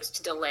drugs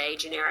to delay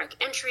generic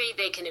entry.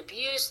 They can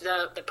abuse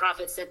the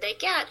profits that they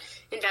get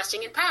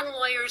investing in patent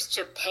lawyers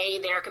to pay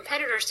their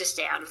competitors to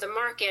stay out of the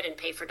market and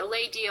pay for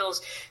delay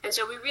deals. And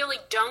so we really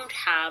don't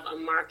have a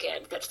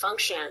market that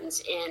functions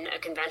in a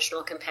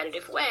conventional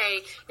competitive way.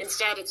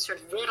 Instead, it's sort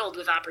of riddled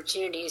with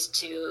opportunities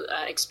to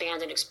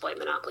expand and exploit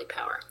monopoly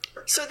power.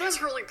 So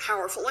that's really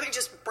powerful. Let me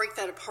just break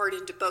that apart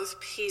into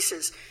both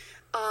pieces.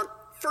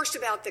 First,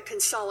 about the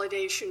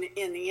consolidation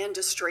in the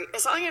industry.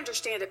 As I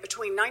understand it,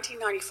 between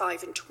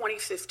 1995 and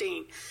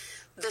 2015,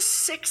 the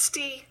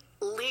 60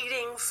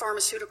 leading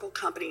pharmaceutical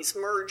companies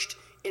merged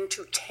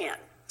into 10.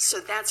 So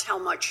that's how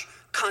much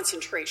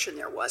concentration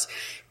there was.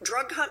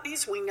 Drug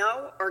companies, we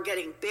know, are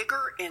getting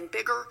bigger and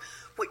bigger,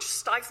 which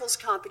stifles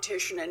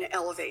competition and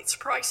elevates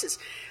prices.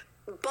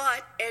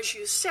 But as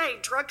you say,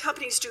 drug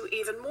companies do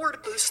even more to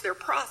boost their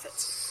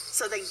profits.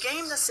 So they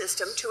game the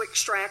system to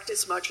extract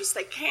as much as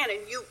they can.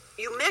 And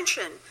you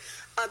mentioned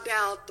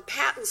about the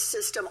patent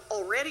system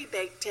already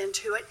baked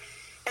into it.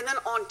 And then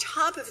on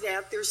top of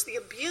that, there's the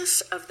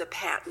abuse of the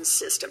patent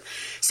system.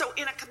 So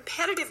in a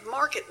competitive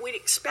market, we'd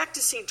expect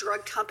to see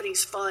drug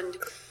companies fund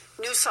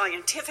new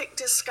scientific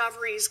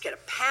discoveries, get a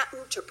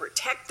patent to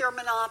protect their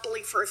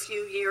monopoly for a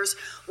few years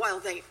while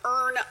they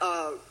earn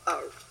a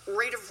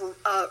rate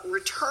of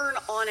return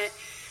on it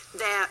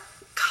that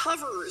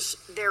covers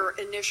their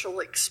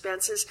initial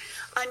expenses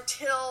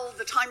until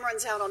the time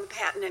runs out on the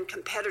patent and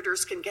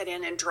competitors can get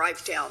in and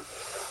drive down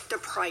the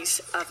price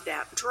of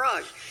that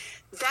drug.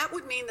 That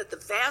would mean that the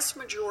vast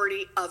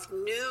majority of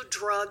new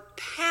drug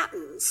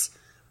patents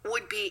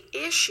would be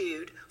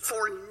issued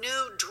for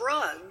new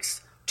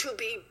drugs to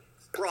be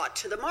brought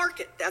to the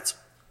market. That's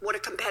what a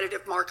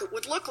competitive market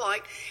would look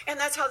like, and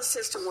that's how the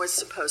system was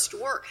supposed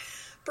to work.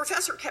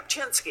 Professor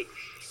Kapczynski,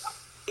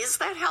 is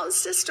that how the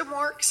system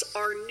works?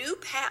 Are new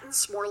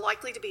patents more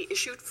likely to be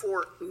issued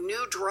for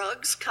new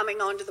drugs coming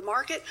onto the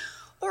market,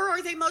 or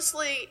are they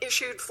mostly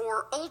issued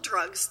for old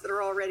drugs that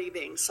are already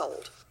being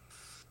sold?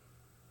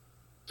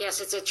 Yes,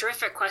 it's a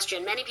terrific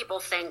question. Many people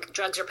think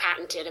drugs are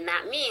patented, and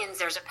that means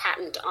there's a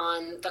patent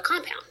on the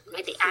compound,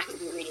 right? The active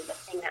ingredient, the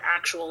thing that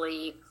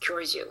actually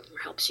cures you or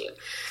helps you.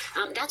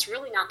 That's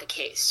really not the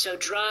case. So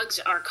drugs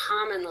are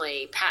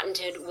commonly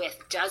patented with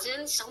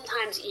dozens,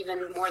 sometimes even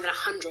more than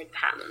 100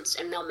 patents,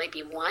 and there'll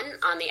maybe one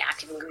on the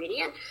active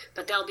ingredient,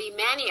 but there'll be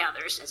many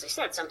others, as I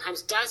said,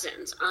 sometimes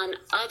dozens on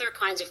other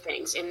kinds of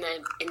things. In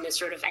the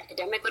sort of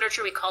academic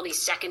literature, we call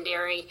these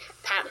secondary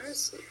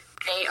patents.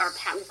 They are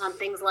patents on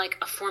things like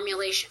a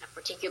formulation, a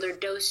particular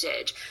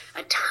dosage,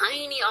 a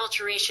tiny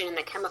alteration in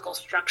the chemical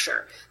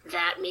structure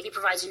that maybe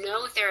provides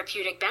no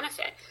therapeutic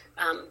benefit,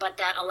 but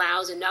that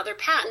allows another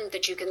patent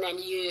that you can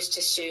then use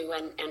to sue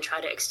and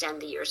try to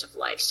extend the years of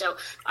life. So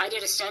I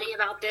did a study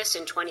about this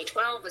in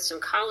 2012 with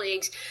some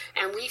colleagues,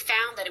 and we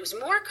found that it was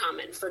more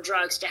common for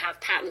drugs to have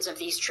patents of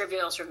these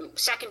trivial sort of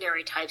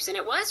secondary types than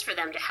it was for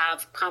them to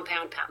have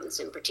compound patents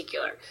in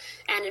particular.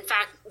 And in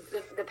fact,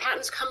 the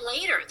patents come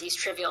later, these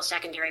trivial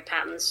secondary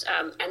patents.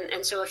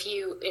 And so if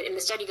you, in the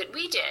study that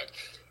we did,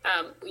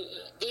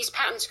 these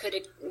patents could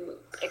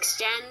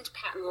extend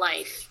patent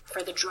life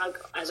for the drug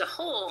as a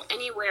whole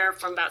anywhere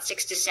from about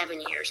 6 to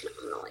 7 years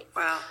nominally.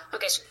 Wow.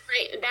 Okay, so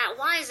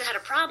why is that a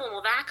problem?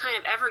 Well, that kind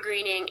of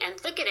evergreening and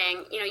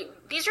thicketing,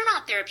 these are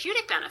not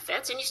therapeutic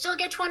benefits, and you still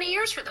get 20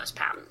 years for those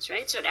patents,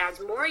 right? So it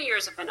adds more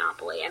years of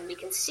monopoly, and we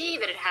can see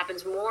that it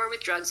happens more with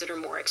drugs that are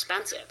more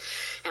expensive.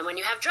 And when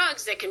you have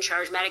drugs that can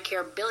charge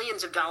Medicare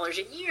billions of dollars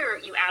a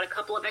year, you add a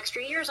couple of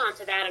extra years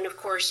onto that, and of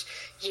course,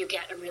 you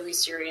get a really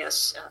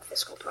serious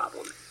fiscal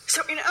problem.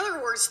 So in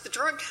other words, the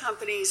drug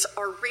companies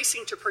are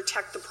racing to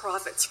protect the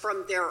profits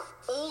from their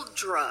old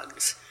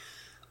drugs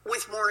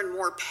with more and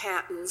more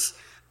patents,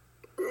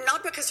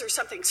 not because there's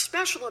something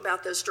special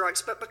about those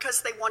drugs, but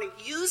because they want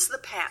to use the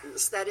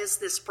patents, that is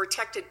this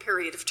protected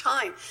period of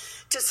time,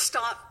 to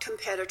stop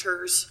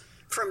competitors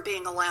from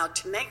being allowed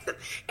to make them.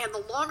 And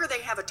the longer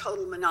they have a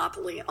total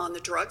monopoly on the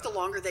drug, the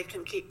longer they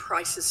can keep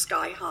prices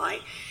sky high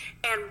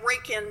and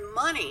rake in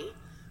money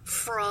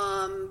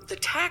from the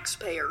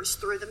taxpayers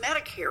through the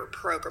Medicare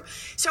program.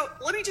 So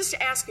let me just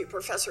ask you,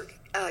 Professor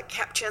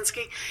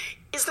Kapczynski,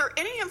 is there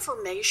any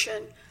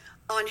information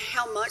on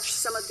how much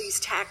some of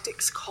these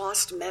tactics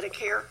cost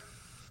Medicare?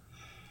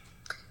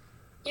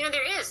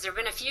 There is. There have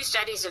been a few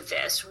studies of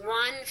this.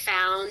 One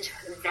found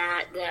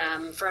that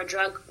for a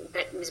drug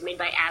that was made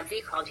by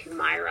AbbVie called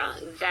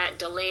Humira, that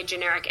delayed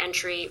generic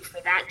entry for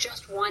that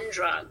just one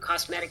drug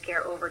cost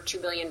Medicare over $2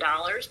 billion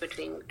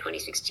between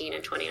 2016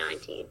 and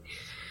 2019.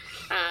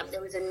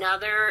 There was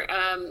another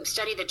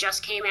study that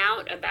just came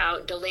out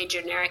about delayed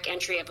generic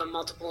entry of a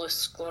multiple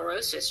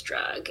sclerosis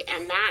drug,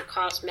 and that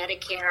cost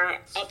Medicare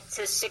up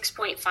to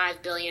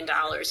 $6.5 billion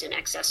in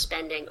excess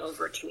spending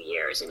over 2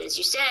 years. And as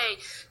you say,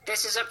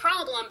 this is a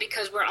problem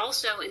because we're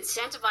also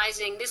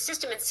incentivizing, this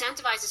system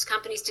incentivizes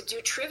companies to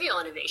do trivial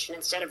innovation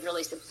instead of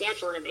really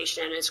substantial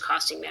innovation, and it's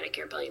costing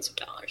Medicare billions of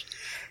dollars.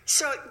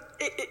 So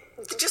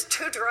just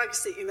two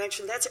drugs that you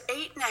mentioned, that's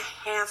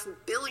 $8.5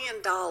 billion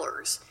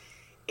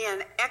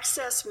in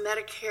excess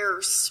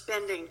Medicare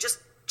spending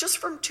just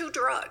from two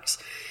drugs.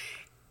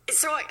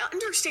 So I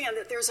understand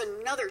that there's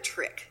another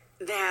trick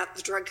that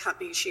the drug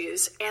companies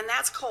use, and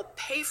that's called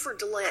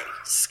pay-for-delay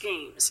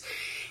schemes,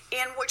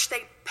 in which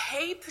they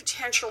pay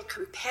potential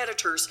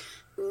competitors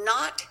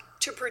not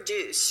to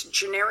produce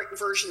generic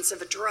versions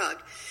of a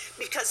drug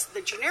because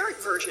the generic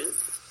version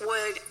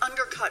would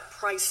undercut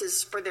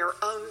prices for their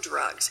own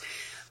drugs.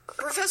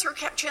 Professor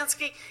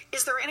Kapczynski,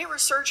 is there any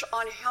research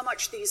on how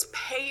much these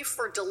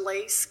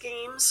pay-for-delay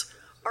schemes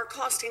are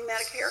costing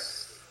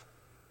Medicare?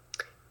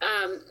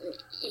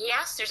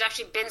 Yes, there's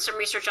actually been some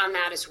research on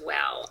that as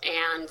well.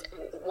 And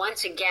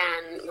once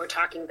again, we're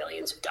talking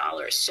billions of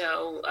dollars.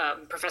 So a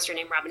professor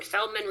named Robin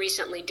Feldman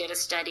recently did a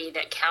study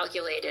that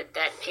calculated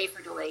that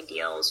pay-for-delay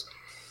deals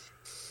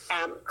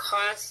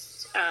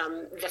cost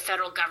the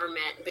federal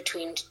government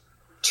between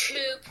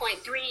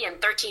 $2.3 and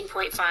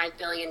 $13.5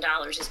 billion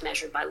as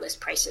measured by list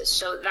prices.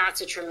 So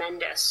that's a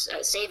tremendous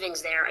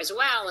savings there as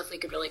well if we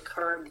could really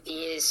curb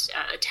these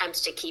attempts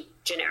to keep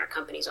generic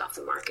companies off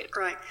the market.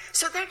 Right.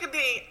 So that could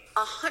be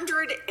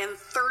 $130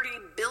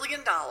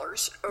 billion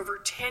over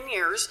 10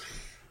 years,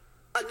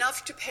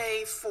 enough to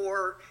pay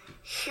for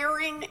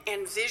hearing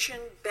and vision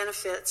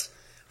benefits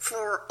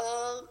for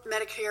all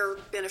Medicare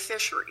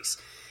beneficiaries.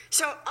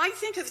 So I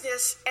think of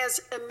this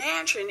as,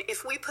 imagine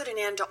if we put an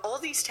end to all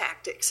these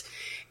tactics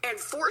and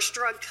force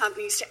drug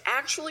companies to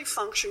actually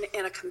function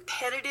in a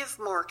competitive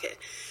market,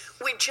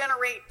 we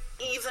generate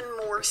even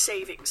more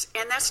savings.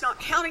 And that's not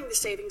counting the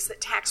savings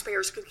that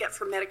taxpayers could get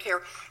from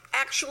Medicare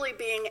actually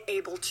being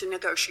able to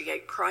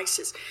negotiate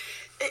prices.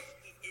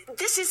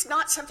 This is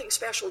not something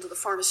special to the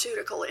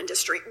pharmaceutical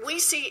industry. We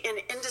see in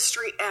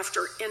industry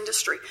after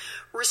industry,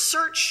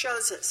 research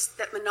shows us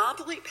that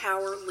monopoly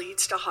power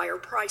leads to higher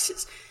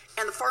prices.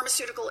 And the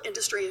pharmaceutical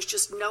industry is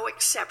just no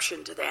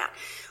exception to that.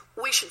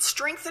 We should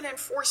strengthen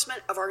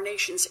enforcement of our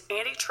nation's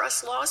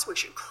antitrust laws. We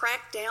should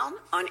crack down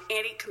on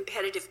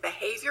anti-competitive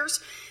behaviors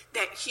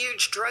that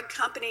huge drug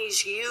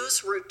companies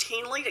use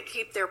routinely to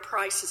keep their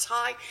prices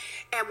high.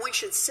 And we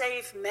should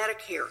save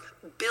Medicare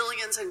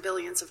billions and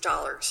billions of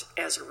dollars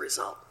as a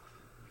result.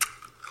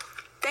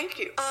 Thank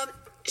you.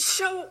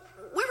 So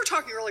we were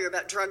talking earlier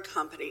about drug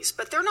companies,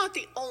 but they're not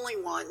the only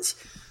ones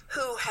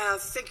who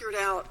have figured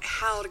out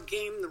how to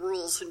game the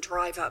rules and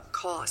drive up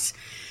costs.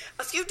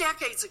 A few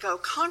decades ago,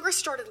 Congress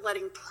started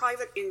letting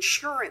private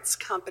insurance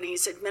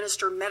companies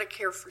administer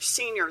Medicare for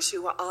seniors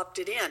who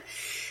opted in.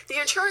 The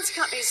insurance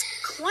companies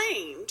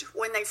claimed,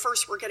 when they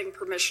first were getting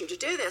permission to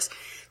do this,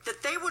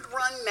 that they would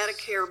run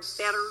Medicare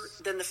better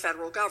than the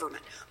federal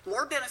government.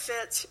 More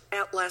benefits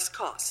at less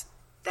cost.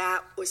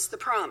 That was the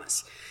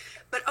promise.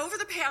 But over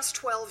the past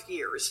 12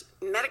 years,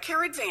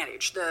 Medicare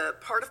Advantage, the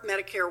part of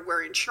Medicare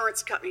where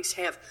insurance companies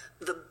have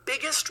the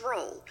biggest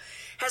role,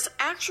 has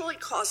actually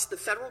cost the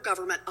federal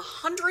government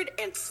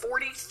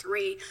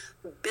 $143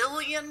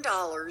 billion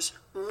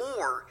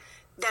more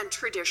than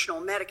traditional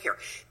Medicare.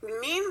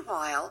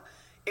 Meanwhile,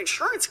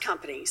 insurance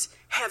companies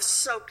have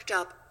soaked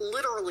up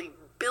literally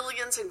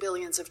billions and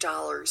billions of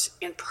dollars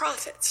in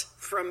profits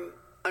from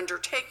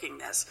undertaking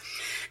this.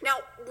 Now,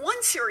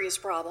 one serious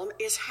problem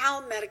is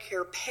how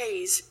Medicare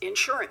pays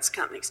insurance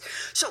companies.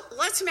 So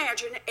let's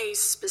imagine a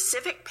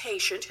specific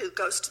patient who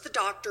goes to the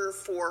doctor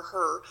for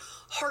her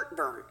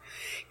heartburn.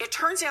 It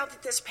turns out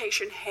that this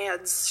patient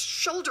had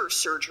shoulder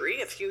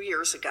surgery a few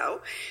years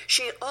ago.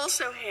 She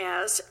also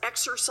has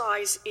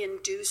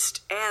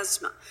exercise-induced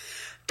asthma.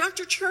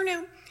 Dr.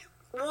 Chernow,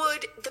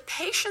 would the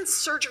patient's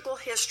surgical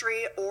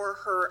history or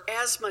her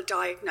asthma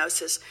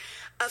diagnosis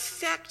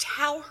affect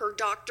how her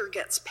doctor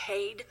gets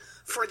paid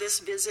for this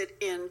visit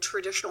in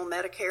traditional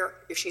Medicare,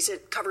 if she's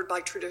covered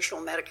by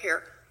traditional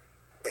Medicare?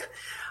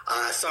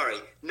 Sorry.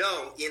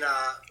 No,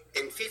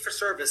 in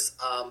fee-for-service,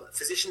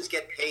 physicians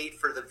get paid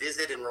for the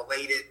visit and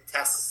related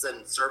tests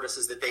and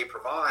services that they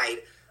provide,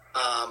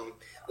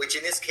 which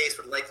in this case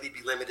would likely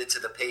be limited to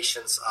the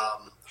patient's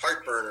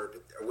heartburn or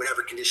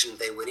whatever condition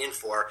they went in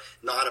for,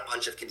 not a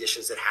bunch of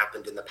conditions that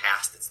happened in the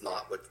past. That's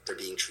not what they're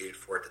being treated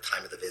for at the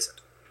time of the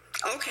visit.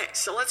 Okay,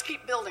 so let's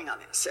keep building on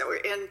this. So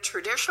in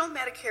traditional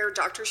Medicare,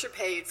 doctors are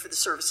paid for the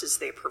services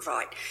they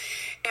provide.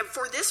 And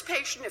for this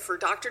patient, if her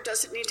doctor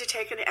doesn't need to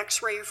take an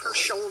x-ray of her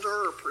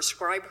shoulder or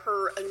prescribe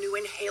her a new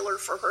inhaler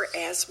for her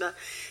asthma,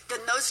 then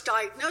those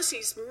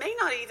diagnoses may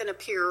not even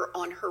appear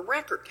on her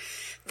record.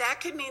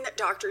 That could mean that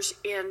doctors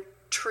in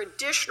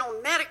traditional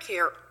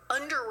Medicare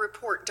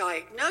underreport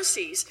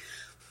diagnoses,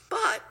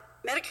 but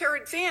Medicare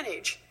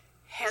Advantage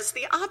has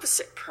the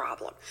opposite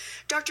problem.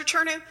 Dr.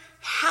 Chernow,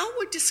 how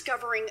would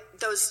discovering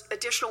those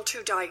additional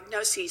two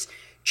diagnoses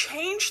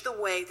change the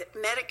way that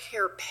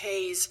Medicare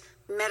pays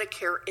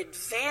Medicare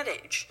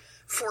Advantage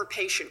for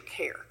patient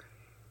care?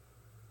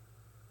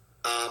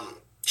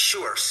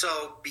 Sure.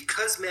 So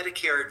because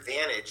Medicare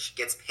Advantage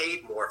gets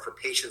paid more for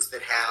patients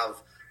that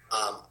have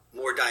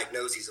more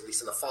diagnoses, at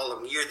least in the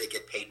following year they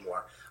get paid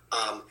more,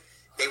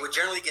 they would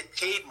generally get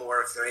paid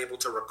more if they're able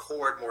to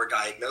record more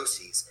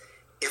diagnoses.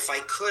 If I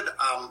could,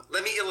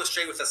 let me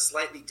illustrate with a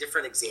slightly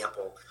different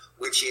example,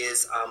 which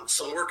is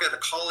some work that a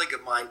colleague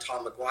of mine,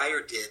 Tom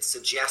McGuire, did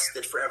suggest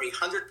that for every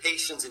 100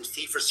 patients in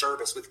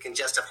fee-for-service with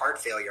congestive heart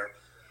failure,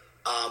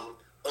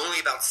 only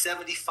about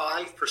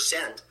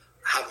 75%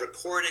 have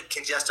reported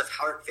congestive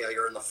heart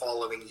failure in the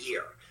following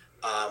year.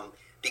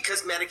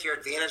 Because Medicare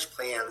Advantage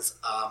plans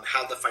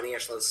have the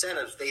financial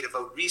incentives, they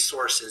devote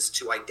resources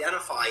to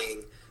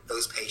identifying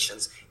those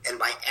patients, and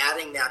by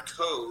adding that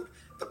code,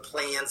 the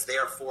plans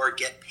therefore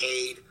get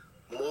paid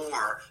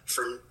more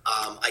for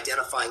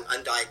identifying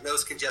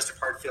undiagnosed congestive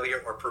heart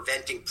failure or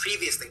preventing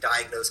previously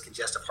diagnosed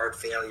congestive heart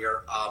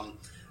failure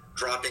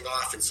dropping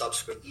off in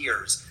subsequent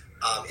years.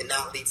 And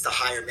that leads to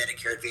higher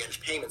Medicare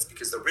Advantage payments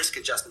because the risk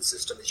adjustment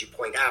system, as you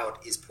point out,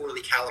 is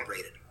poorly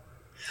calibrated.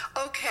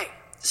 Okay,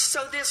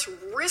 so this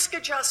risk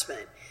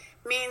adjustment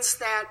means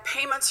that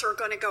payments are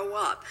going to go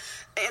up.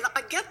 And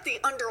I get the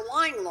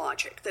underlying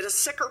logic that a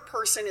sicker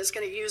person is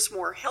going to use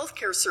more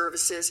healthcare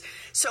services,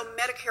 so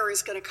Medicare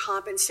is going to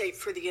compensate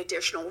for the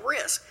additional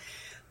risk.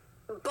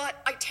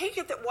 But I take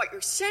it that what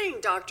you're saying,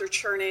 Dr.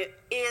 Cherny,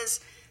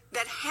 is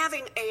that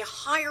having a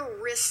higher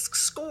risk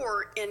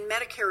score in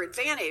Medicare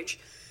Advantage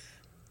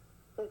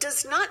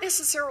does not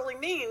necessarily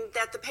mean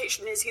that the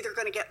patient is either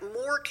going to get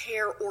more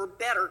care or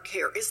better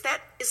care. Is that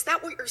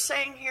what you're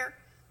saying here?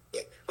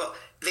 Yeah. Well,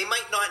 they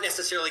might not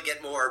necessarily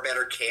get more or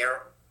better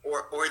care,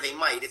 or they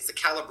might. It's the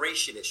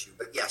calibration issue.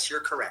 But yes, you're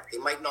correct. They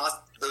might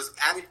not, those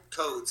added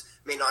codes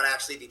may not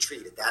actually be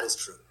treated. That is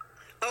true.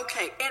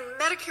 Okay, and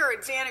Medicare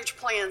Advantage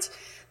plans,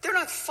 they're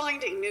not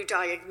finding new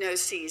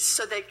diagnoses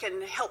so they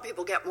can help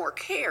people get more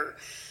care.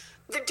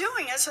 They're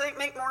doing it so they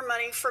make more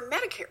money for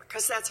Medicare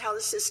because that's how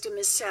the system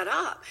is set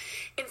up.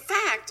 In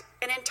fact,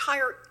 an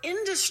entire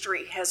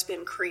industry has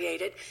been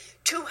created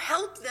to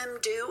help them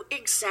do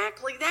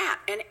exactly that.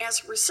 And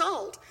as a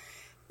result,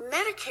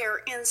 Medicare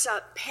ends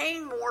up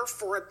paying more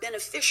for a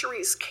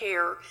beneficiary's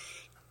care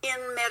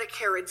in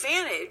Medicare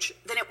Advantage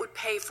than it would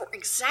pay for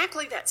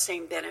exactly that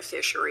same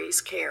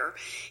beneficiary's care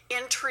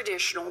in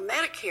traditional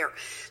Medicare.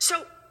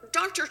 So,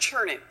 Dr.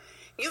 Cherny,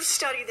 you've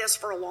studied this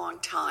for a long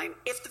time.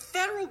 If the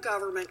federal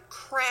government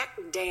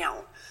cracked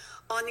down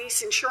on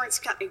these insurance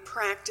company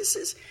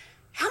practices,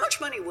 how much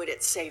money would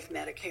it save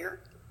Medicare?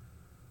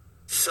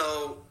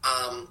 So,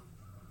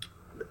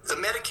 the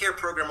Medicare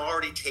program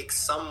already takes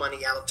some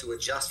money out to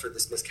adjust for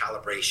this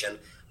miscalibration.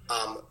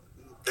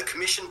 The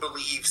commission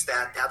believes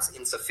that that's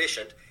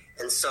insufficient.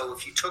 And so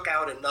if you took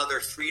out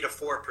another 3 to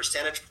 4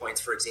 percentage points,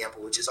 for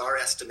example, which is our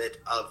estimate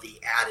of the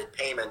added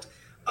payment,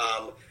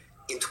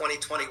 in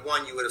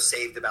 2021, you would have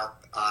saved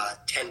about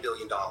 $10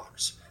 billion.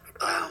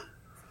 Wow.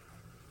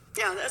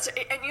 Yeah, that's,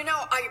 and you know,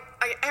 I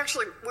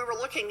actually, we were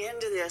looking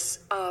into this,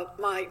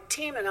 my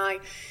team and I.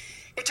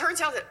 It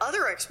turns out that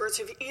other experts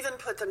have even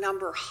put the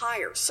number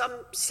higher. Some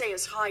say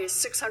as high as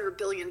 $600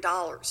 billion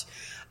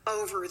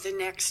over the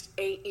next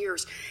 8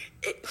 years.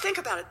 Think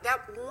about it.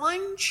 That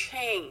one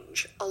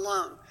change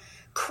alone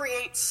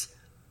creates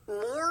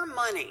more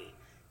money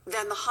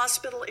than the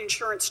Hospital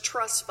Insurance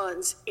Trust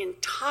Fund's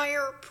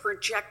entire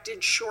projected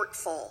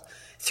shortfall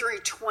through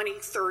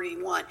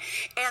 2031.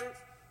 And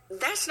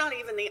that's not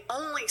even the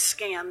only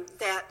scam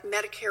that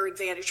Medicare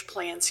Advantage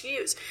plans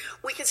use.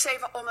 We can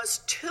save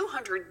almost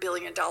 $200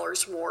 billion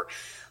more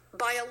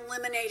by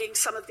eliminating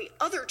some of the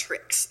other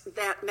tricks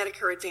that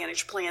Medicare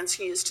Advantage plans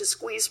use to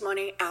squeeze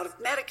money out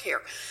of Medicare.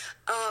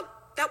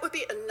 That would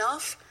be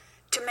enough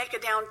to make a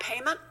down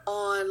payment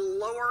on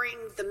lowering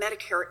the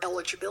Medicare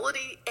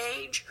eligibility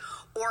age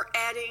or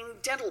adding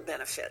dental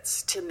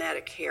benefits to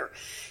Medicare.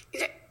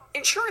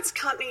 Insurance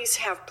companies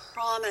have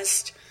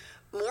promised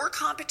more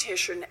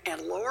competition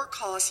and lower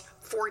costs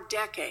for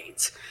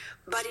decades,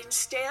 but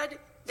instead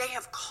they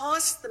have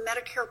cost the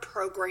Medicare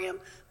program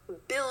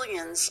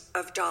billions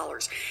of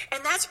dollars.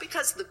 And that's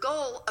because the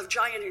goal of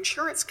giant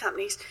insurance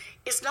companies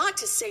is not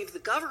to save the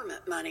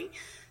government money.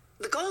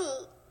 The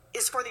goal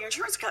is for the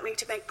insurance company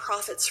to make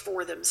profits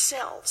for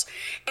themselves.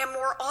 And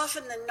more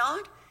often than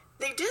not,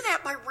 they do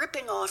that by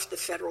ripping off the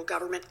federal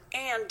government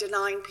and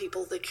denying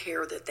people the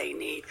care that they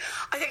need.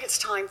 I think it's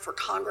time for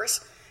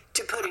Congress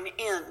to put an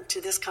end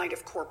to this kind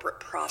of corporate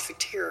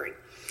profiteering.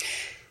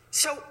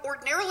 So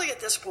ordinarily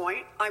at this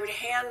point, I would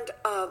hand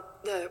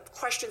the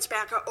questions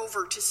back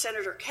over to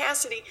Senator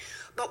Cassidy,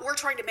 but we're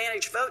trying to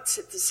manage votes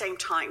at the same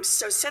time.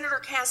 So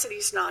Senator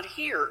Cassidy's not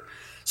here.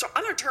 So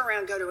I'm going to turn around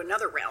and go to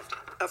another round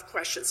of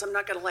questions. I'm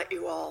not going to let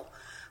you all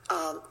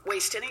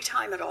waste any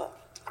time at all.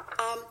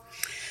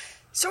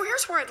 So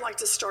here's where I'd like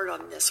to start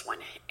on this one,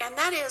 and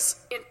that is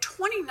in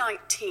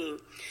 2019,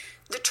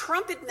 the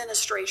Trump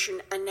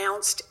administration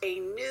announced a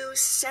new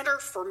Center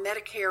for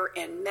Medicare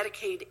and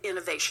Medicaid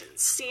Innovation,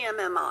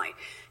 CMMI,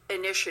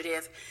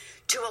 initiative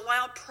to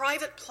allow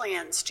private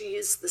plans to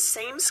use the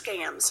same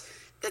scams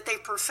that they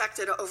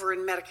perfected over in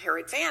Medicare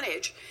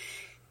Advantage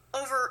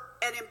over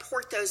and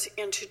import those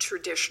into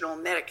traditional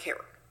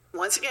Medicare.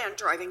 Once again,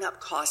 driving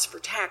up costs for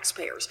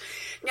taxpayers.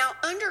 Now,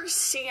 under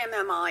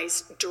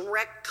CMMI's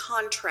direct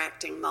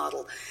contracting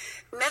model,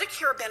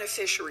 Medicare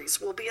beneficiaries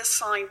will be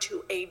assigned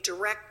to a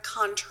direct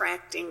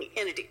contracting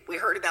entity. We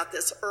heard about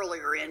this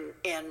earlier in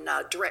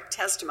direct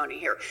testimony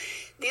here.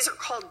 These are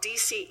called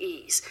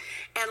DCEs.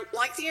 And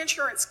like the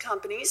insurance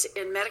companies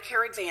in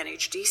Medicare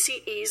Advantage,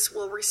 DCEs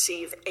will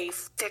receive a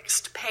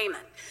fixed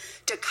payment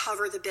to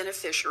cover the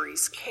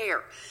beneficiary's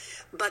care.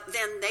 But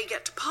then they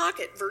get to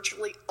pocket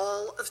virtually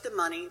all of the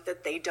money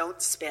that they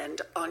don't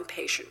spend on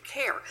patient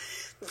care.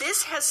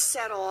 This has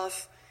set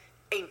off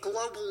a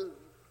global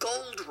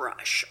gold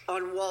rush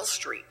on Wall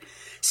Street.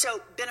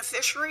 So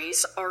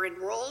beneficiaries are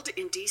enrolled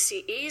in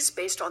DCEs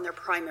based on their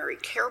primary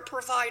care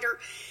provider,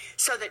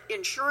 so that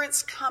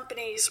insurance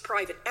companies,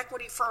 private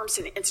equity firms,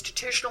 and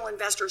institutional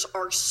investors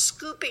are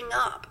scooping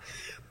up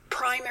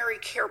primary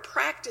care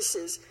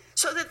practices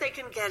so that they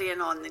can get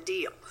in on the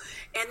deal.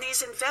 And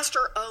these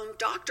investor-owned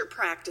doctor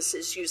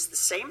practices use the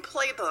same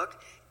playbook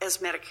as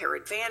Medicare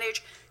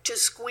Advantage to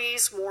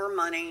squeeze more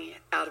money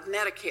out of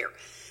Medicare.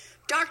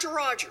 Dr.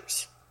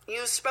 Rogers,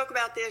 you spoke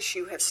about this,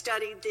 you have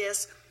studied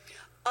this.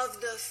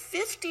 Of the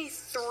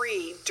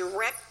 53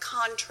 direct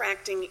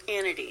contracting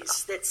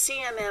entities that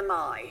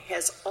CMMI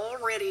has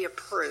already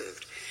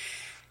approved,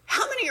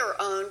 how many are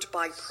owned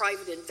by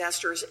private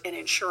investors and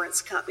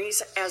insurance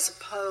companies as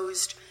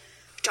opposed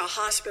to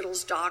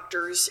hospitals,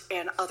 doctors,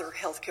 and other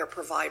healthcare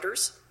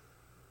providers?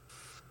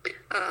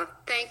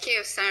 Thank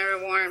you, Senator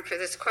Warren, for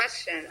this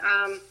question.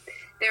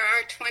 There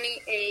are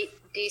 28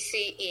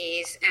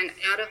 DCEs, and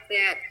out of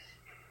that,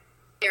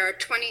 there are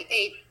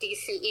 28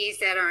 DCEs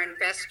that are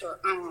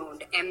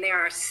investor-owned, and there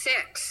are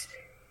 6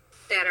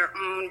 that are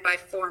owned by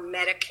 4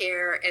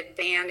 Medicare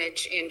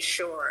Advantage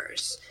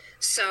insurers.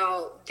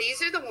 So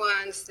these are the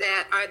ones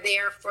that are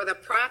there for the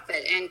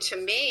profit. And to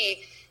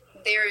me,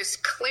 there's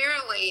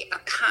clearly a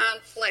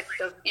conflict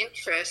of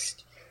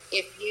interest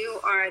if you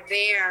are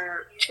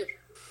there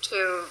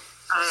to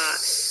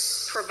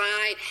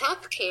provide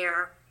health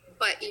care,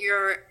 but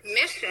your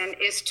mission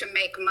is to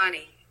make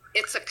money.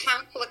 It's a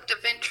conflict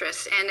of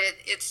interest, and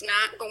it's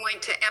not going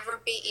to ever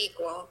be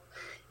equal.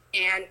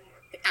 And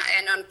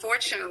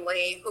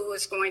unfortunately, who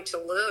is going to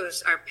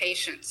lose are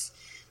patients.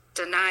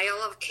 Denial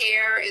of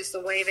care is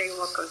the way they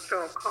will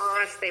control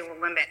costs. They will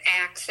limit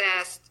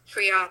access,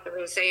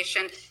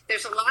 pre-authorization.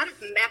 There's a lot of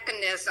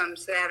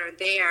mechanisms that are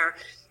there.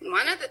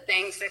 One of the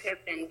things that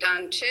have been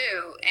done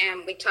too,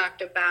 and we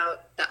talked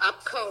about the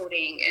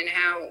upcoding and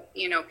how,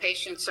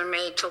 patients are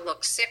made to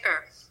look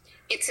sicker.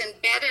 It's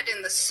embedded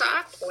in the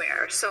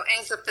software. So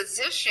as a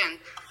physician,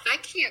 I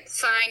can't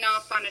sign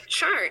off on a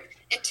chart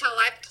until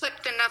I've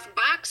clicked enough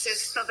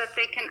boxes so that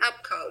they can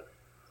upcode.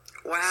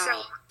 Wow.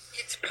 So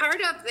it's part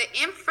of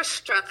the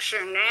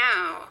infrastructure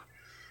now,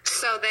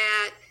 so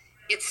that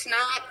it's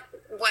not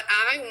what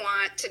I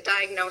want to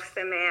diagnose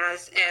them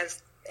as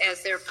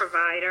their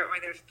provider or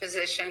their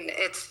physician.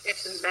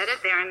 It's embedded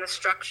there in the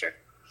structure.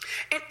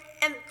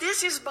 And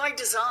this is by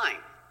design.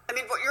 I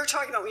mean, what you're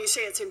talking about when you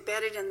say it's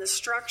embedded in the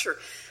structure,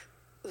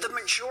 the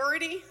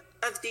majority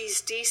of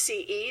these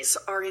DCEs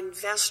are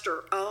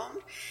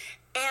investor-owned,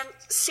 and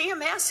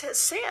CMS has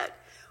said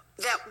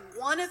that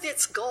one of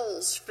its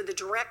goals for the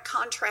direct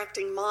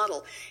contracting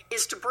model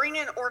is to bring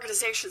in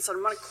organizations, and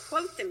I'm going to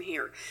quote them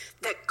here,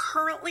 that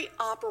currently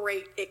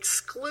operate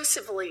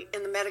exclusively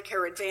in the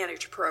Medicare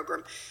Advantage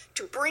program,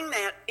 to bring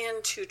that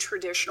into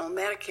traditional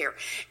Medicare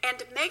and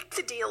to make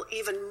the deal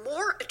even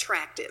more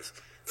attractive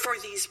for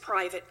these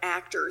private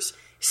actors.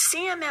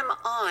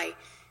 CMMI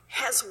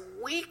has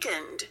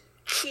weakened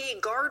key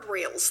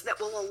guardrails that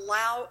will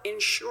allow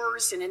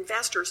insurers and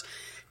investors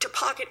to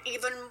pocket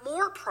even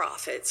more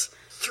profits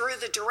through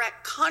the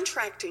direct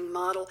contracting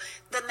model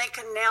than they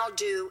can now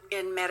do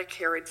in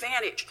Medicare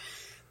Advantage.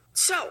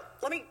 So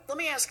let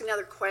me ask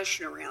another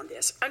question around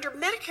this. Under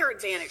Medicare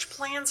Advantage,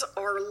 plans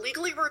are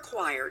legally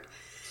required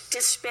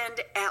to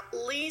spend at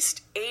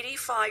least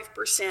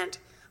 85%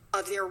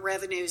 of their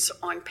revenues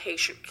on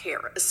patient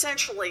care.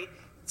 Essentially,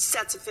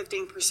 sets a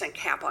 15%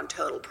 cap on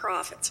total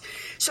profits.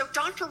 So,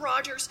 Dr.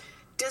 Rogers,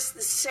 does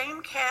the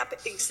same cap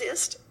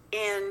exist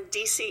in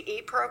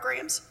DCE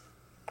programs?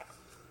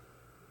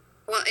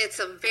 Well, it's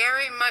a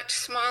very much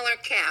smaller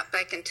cap,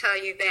 I can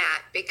tell you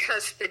that,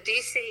 because the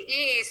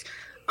DCEs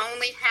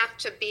only have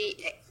to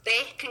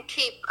they can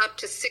keep up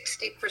to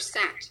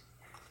 60%.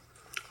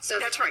 So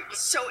that's right.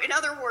 So in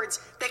other words,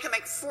 they can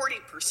make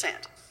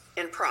 40%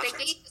 in profits.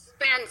 They need to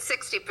spend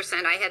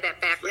 60%. I had that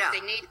backwards. Yeah.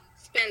 They need to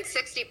spend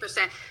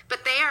 60%,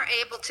 but they are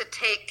able to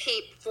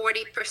keep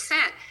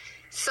 40%.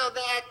 So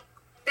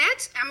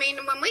that's,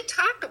 when we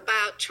talk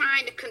about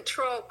trying to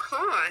control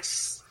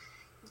costs,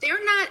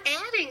 they're not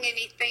adding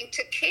anything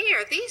to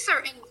care. These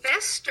are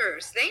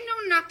investors. They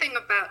know nothing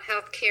about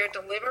healthcare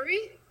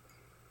delivery.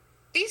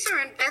 These are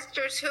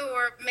investors who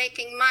are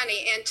making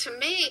money. And to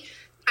me,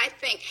 I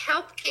think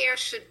healthcare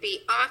should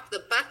be off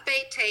the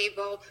buffet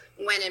table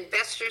when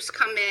investors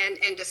come in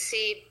and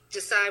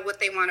decide what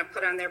they want to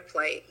put on their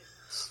plate.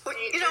 But,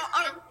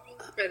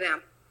 For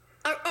them.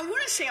 I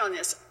want to say on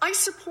this, I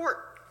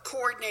support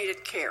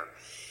coordinated care,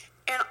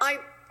 and I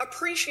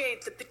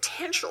appreciate the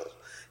potential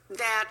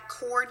that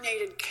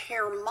coordinated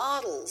care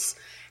models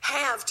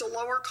have to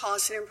lower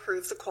costs and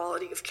improve the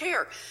quality of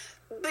care.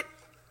 But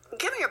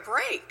give me a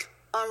break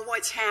on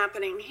what's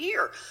happening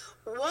here.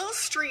 Wall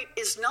Street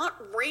is not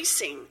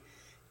racing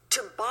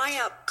to buy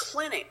up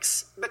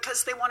clinics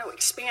because they want to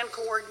expand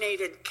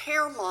coordinated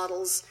care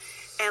models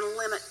and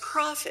limit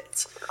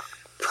profits.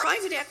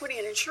 Private equity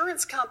and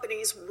insurance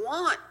companies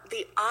want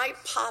the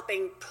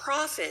eye-popping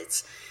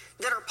profits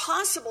that are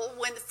possible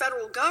when the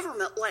federal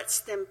government lets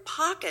them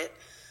pocket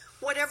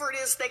whatever it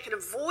is they can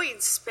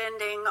avoid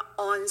spending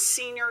on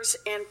seniors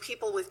and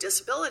people with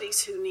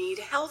disabilities who need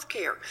health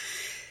care.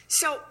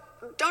 So,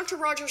 Dr.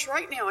 Rogers,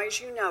 right now,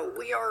 as you know,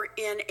 we are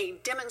in a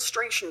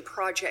demonstration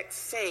project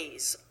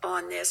phase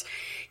on this.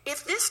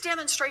 If this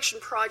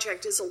demonstration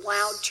project is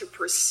allowed to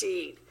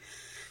proceed,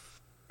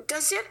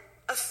 does it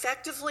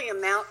effectively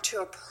amount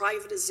to a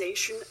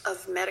privatization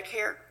of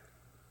Medicare?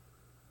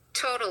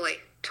 Totally.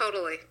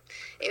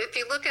 If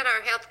you look at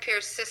our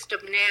healthcare system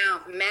now,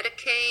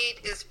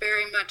 Medicaid is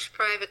very much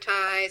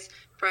privatized,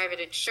 private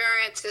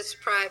insurance is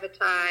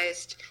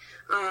privatized.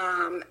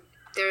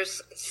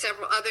 There's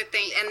several other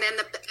things. And then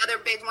the other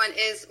big one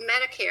is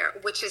Medicare,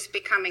 which is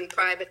becoming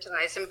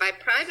privatized. And by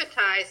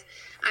privatized,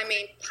 I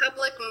mean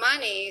public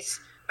monies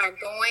are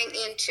going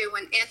into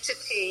an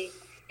entity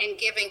and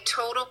giving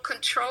total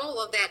control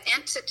of that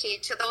entity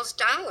to those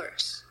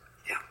dollars.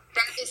 Yeah.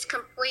 That is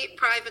complete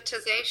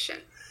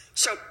privatization.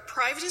 So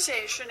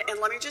privatization, and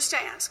let me just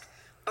ask,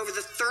 over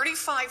the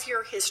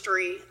 35-year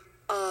history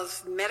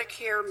of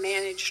Medicare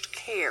managed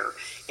care,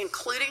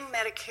 including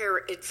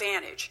Medicare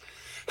Advantage,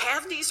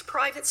 have these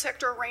private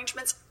sector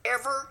arrangements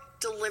ever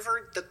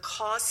delivered the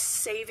cost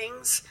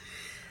savings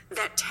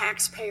that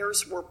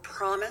taxpayers were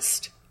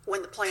promised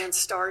when the plan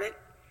started?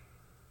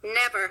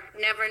 Never.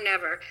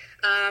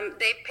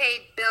 They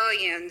paid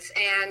billions,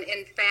 and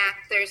in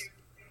fact, there's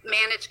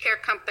managed care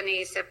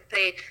companies have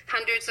paid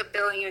hundreds of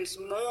billions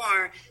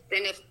more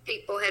than if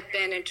people had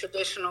been in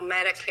traditional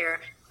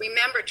Medicare.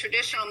 Remember,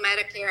 traditional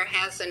Medicare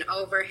has an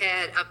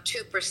overhead of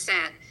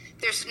 2%.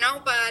 There's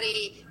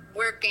nobody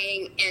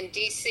working in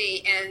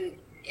DC and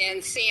in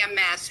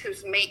CMS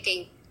who's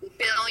making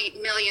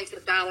millions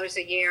of dollars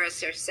a year as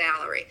their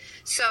salary.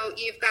 So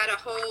you've got a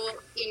whole,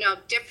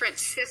 different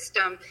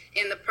system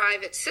in the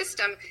private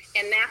system,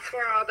 and that's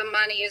where all the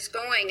money is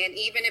going. And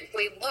even if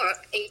we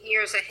look 8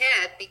 years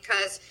ahead,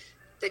 because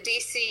the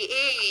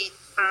DCE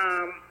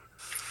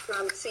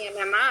from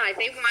CMMI,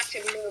 they want to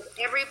move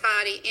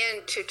everybody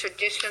into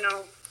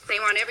traditional. They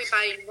want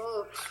everybody to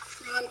move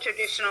from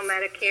traditional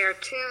Medicare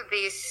to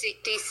these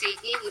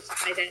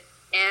DCEs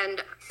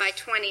by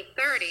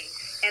 2030,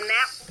 and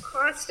that will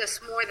cost us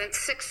more than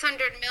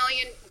 $600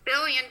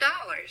 billion.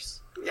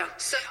 Yeah.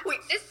 So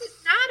this is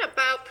not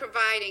about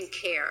providing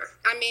care.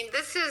 I mean,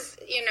 this is,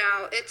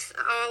 it's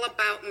all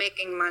about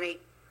making money.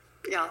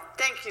 Yeah,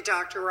 thank you,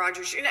 Dr.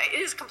 Rogers. It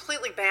is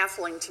completely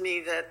baffling to me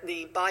that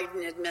the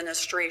Biden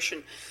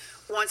administration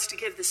wants to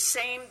give the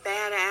same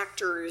bad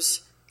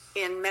actors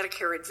in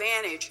Medicare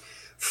Advantage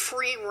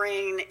free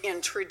reign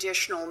in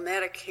traditional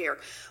Medicare.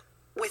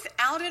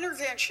 Without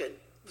intervention,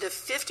 the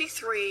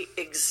 53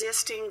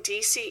 existing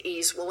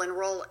DCEs will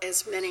enroll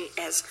as many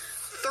as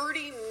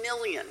 30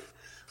 million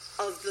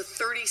of the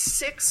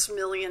 36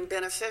 million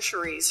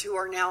beneficiaries who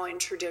are now in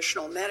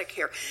traditional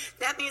Medicare.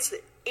 That means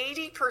that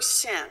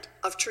 80%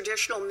 of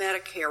traditional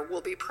Medicare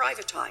will be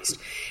privatized,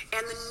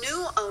 and the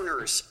new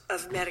owners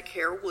of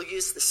Medicare will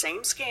use the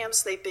same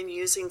scams they've been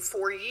using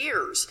for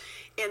years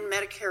in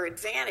Medicare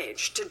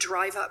Advantage to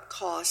drive up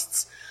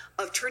costs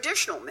of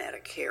traditional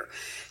Medicare.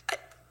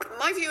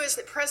 My view is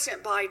that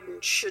President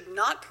Biden should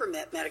not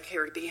permit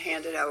Medicare to be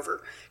handed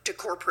over to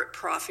corporate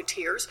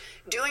profiteers.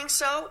 Doing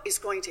so is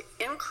going to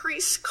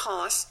increase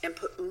costs and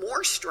put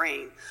more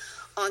strain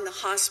on the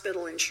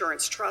Hospital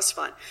Insurance Trust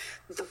Fund.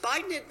 The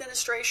Biden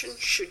administration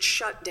should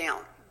shut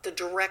down the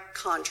direct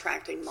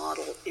contracting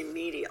model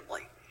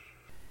immediately.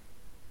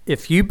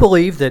 If you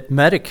believe that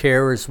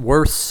Medicare is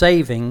worth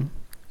saving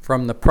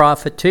from the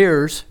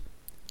profiteers,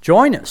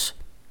 join us.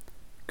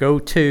 Go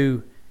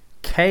to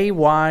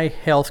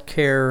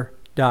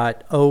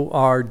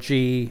kyhealthcare.org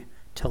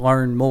to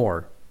learn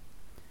more.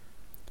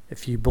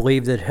 If you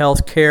believe that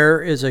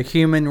healthcare is a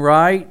human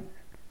right,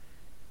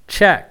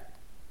 check.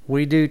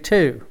 We do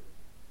too.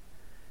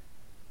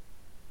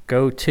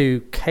 Go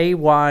to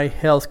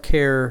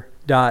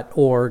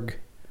kyhealthcare.org.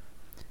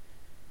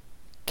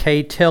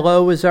 Kay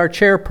Tillow is our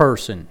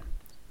chairperson.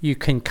 You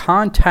can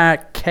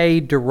contact Kay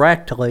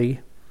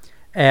directly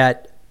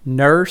at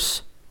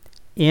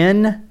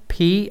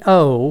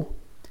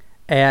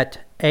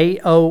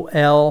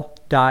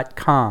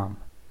nursenpo@aol.com.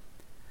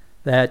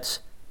 That's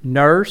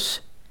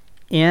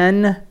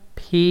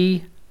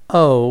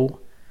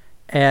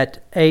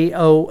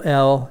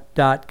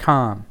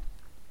nursenpo@aol.com.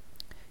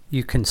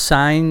 You can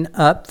sign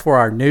up for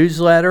our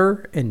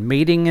newsletter and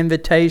meeting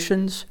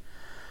invitations.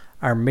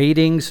 Our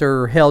meetings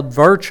are held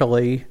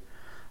virtually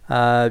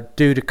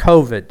due to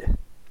COVID.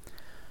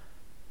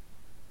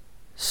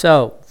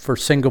 So, for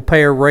Single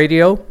Payer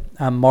Radio,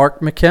 I'm Mark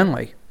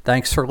McKinley.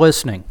 Thanks for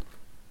listening.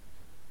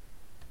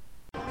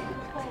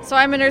 So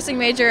I'm a nursing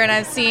major, and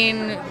I've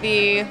seen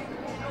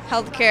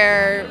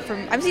healthcare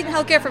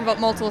from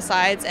multiple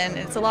sides, and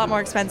it's a lot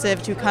more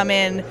expensive to come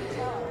in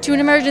to an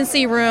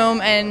emergency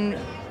room and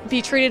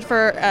be treated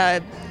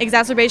for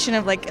exacerbation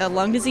of like a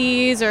lung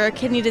disease or a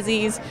kidney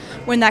disease,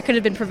 when that could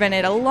have been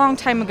prevented a long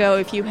time ago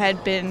if you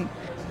had been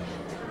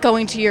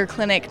going to your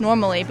clinic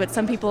normally. But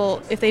some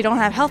people, if they don't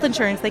have health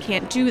insurance, they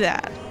can't do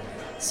that.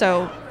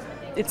 So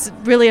it's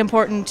really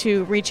important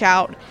to reach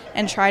out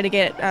and try to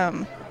get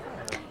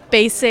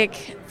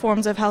basic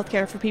forms of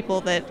healthcare for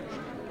people that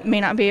may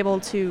not be able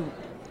to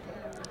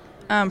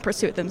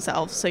pursue it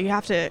themselves. So you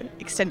have to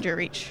extend your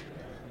reach.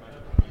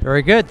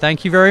 Very good.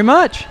 Thank you very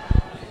much.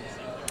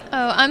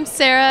 Oh, I'm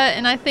Sarah,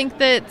 and I think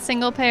that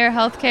single-payer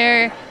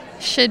healthcare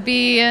should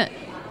be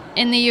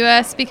in the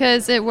U.S.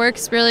 because it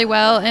works really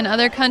well in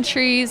other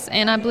countries,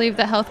 and I believe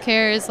that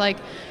healthcare is like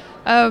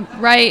a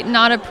right,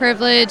 not a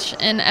privilege,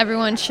 and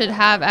everyone should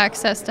have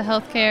access to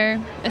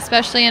healthcare,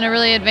 especially in a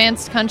really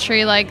advanced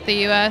country like the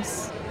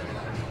U.S.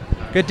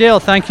 Good deal.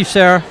 Thank you,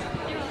 Sarah.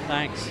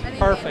 Thanks.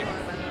 Perfect.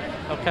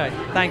 Okay.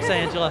 Thanks,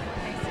 Angela.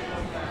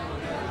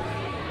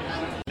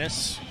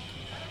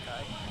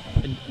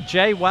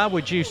 Jay, why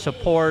would you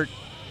support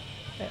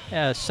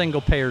a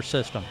single-payer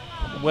system?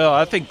 Well,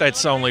 I think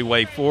that's the only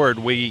way forward.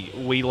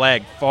 We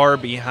lag far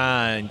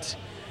behind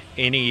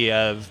any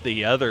of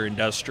the other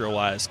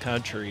industrialized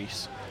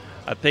countries.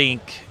 I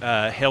think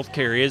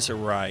healthcare is a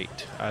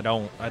right. I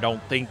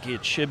don't think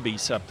it should be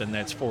something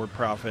that's for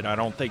profit. I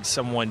don't think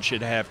someone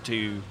should have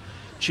to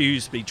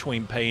choose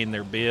between paying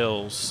their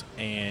bills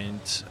and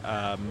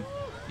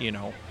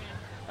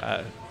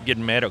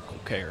getting medical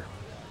care.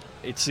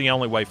 It's the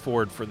only way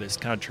forward for this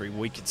country.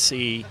 We could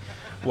see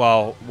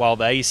while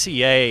the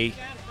ACA,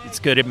 it's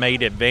good it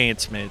made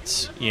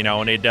advancements,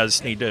 and it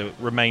does need to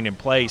remain in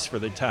place for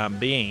the time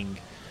being.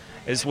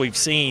 As we've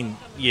seen,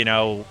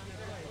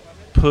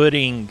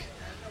 putting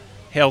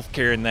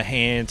healthcare in the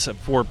hands of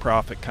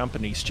for-profit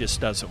companies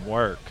just doesn't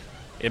work.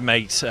 It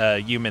makes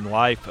human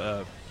life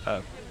a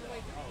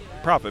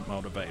profit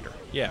motivator.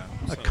 Yeah.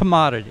 A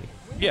commodity.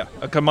 Yeah,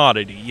 a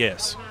commodity,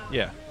 yes.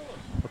 Yeah.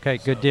 Okay,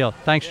 good deal.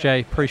 Thanks,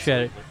 Jay.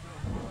 Appreciate it.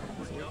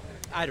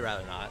 I'd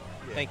rather not.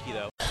 Thank you,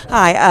 though.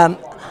 Hi,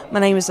 my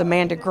name is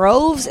Amanda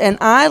Groves, and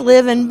I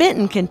live in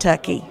Benton,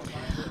 Kentucky.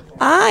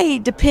 I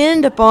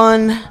depend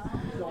upon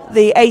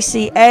the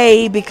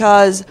ACA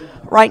because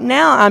right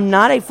now I'm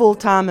not a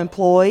full-time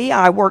employee.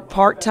 I work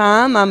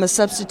part-time. I'm a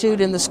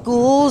substitute in the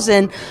schools,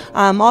 and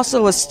I'm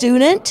also a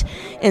student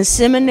in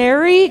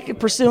seminary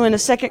pursuing a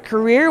second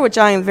career, which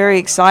I am very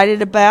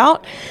excited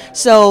about.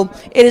 So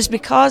it is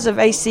because of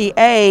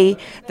ACA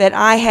that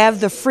I have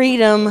the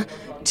freedom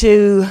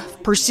to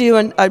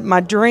pursue my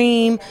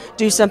dream,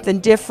 do something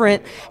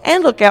different,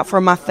 and look out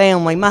for my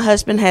family. My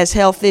husband has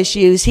health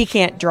issues. He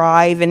can't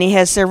drive, and he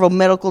has several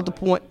medical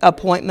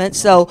appointments,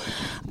 so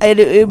it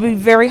would be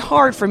very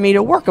hard for me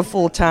to work a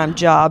full-time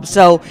job.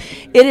 So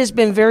it has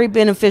been very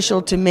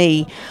beneficial to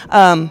me.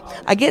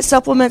 I get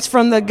supplements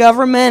from the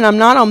government. I'm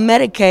not on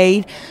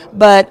Medicaid,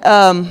 but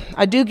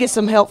I do get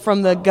some help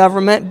from the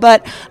government,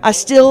 but I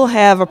still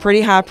have a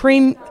pretty high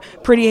premium,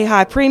 pretty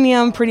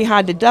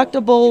high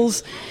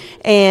deductibles.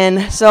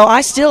 And so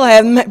I still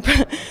have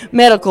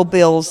medical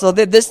bills, so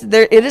that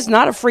it is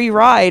not a free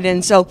ride.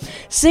 And so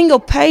single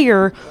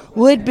payer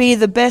would be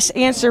the best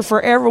answer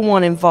for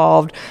everyone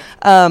involved.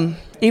 Even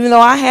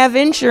though I have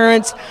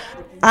insurance,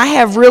 I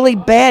have really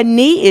bad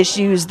knee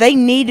issues. They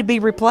need to be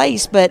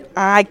replaced, but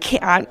I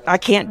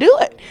can't do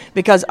it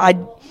because I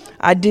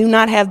do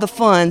not have the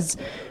funds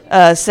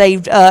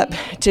saved up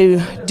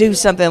to do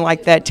something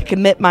like that, to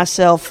commit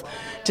myself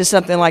to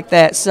something like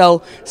that.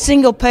 So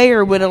single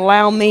payer would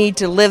allow me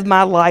to live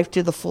my life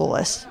to the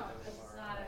fullest.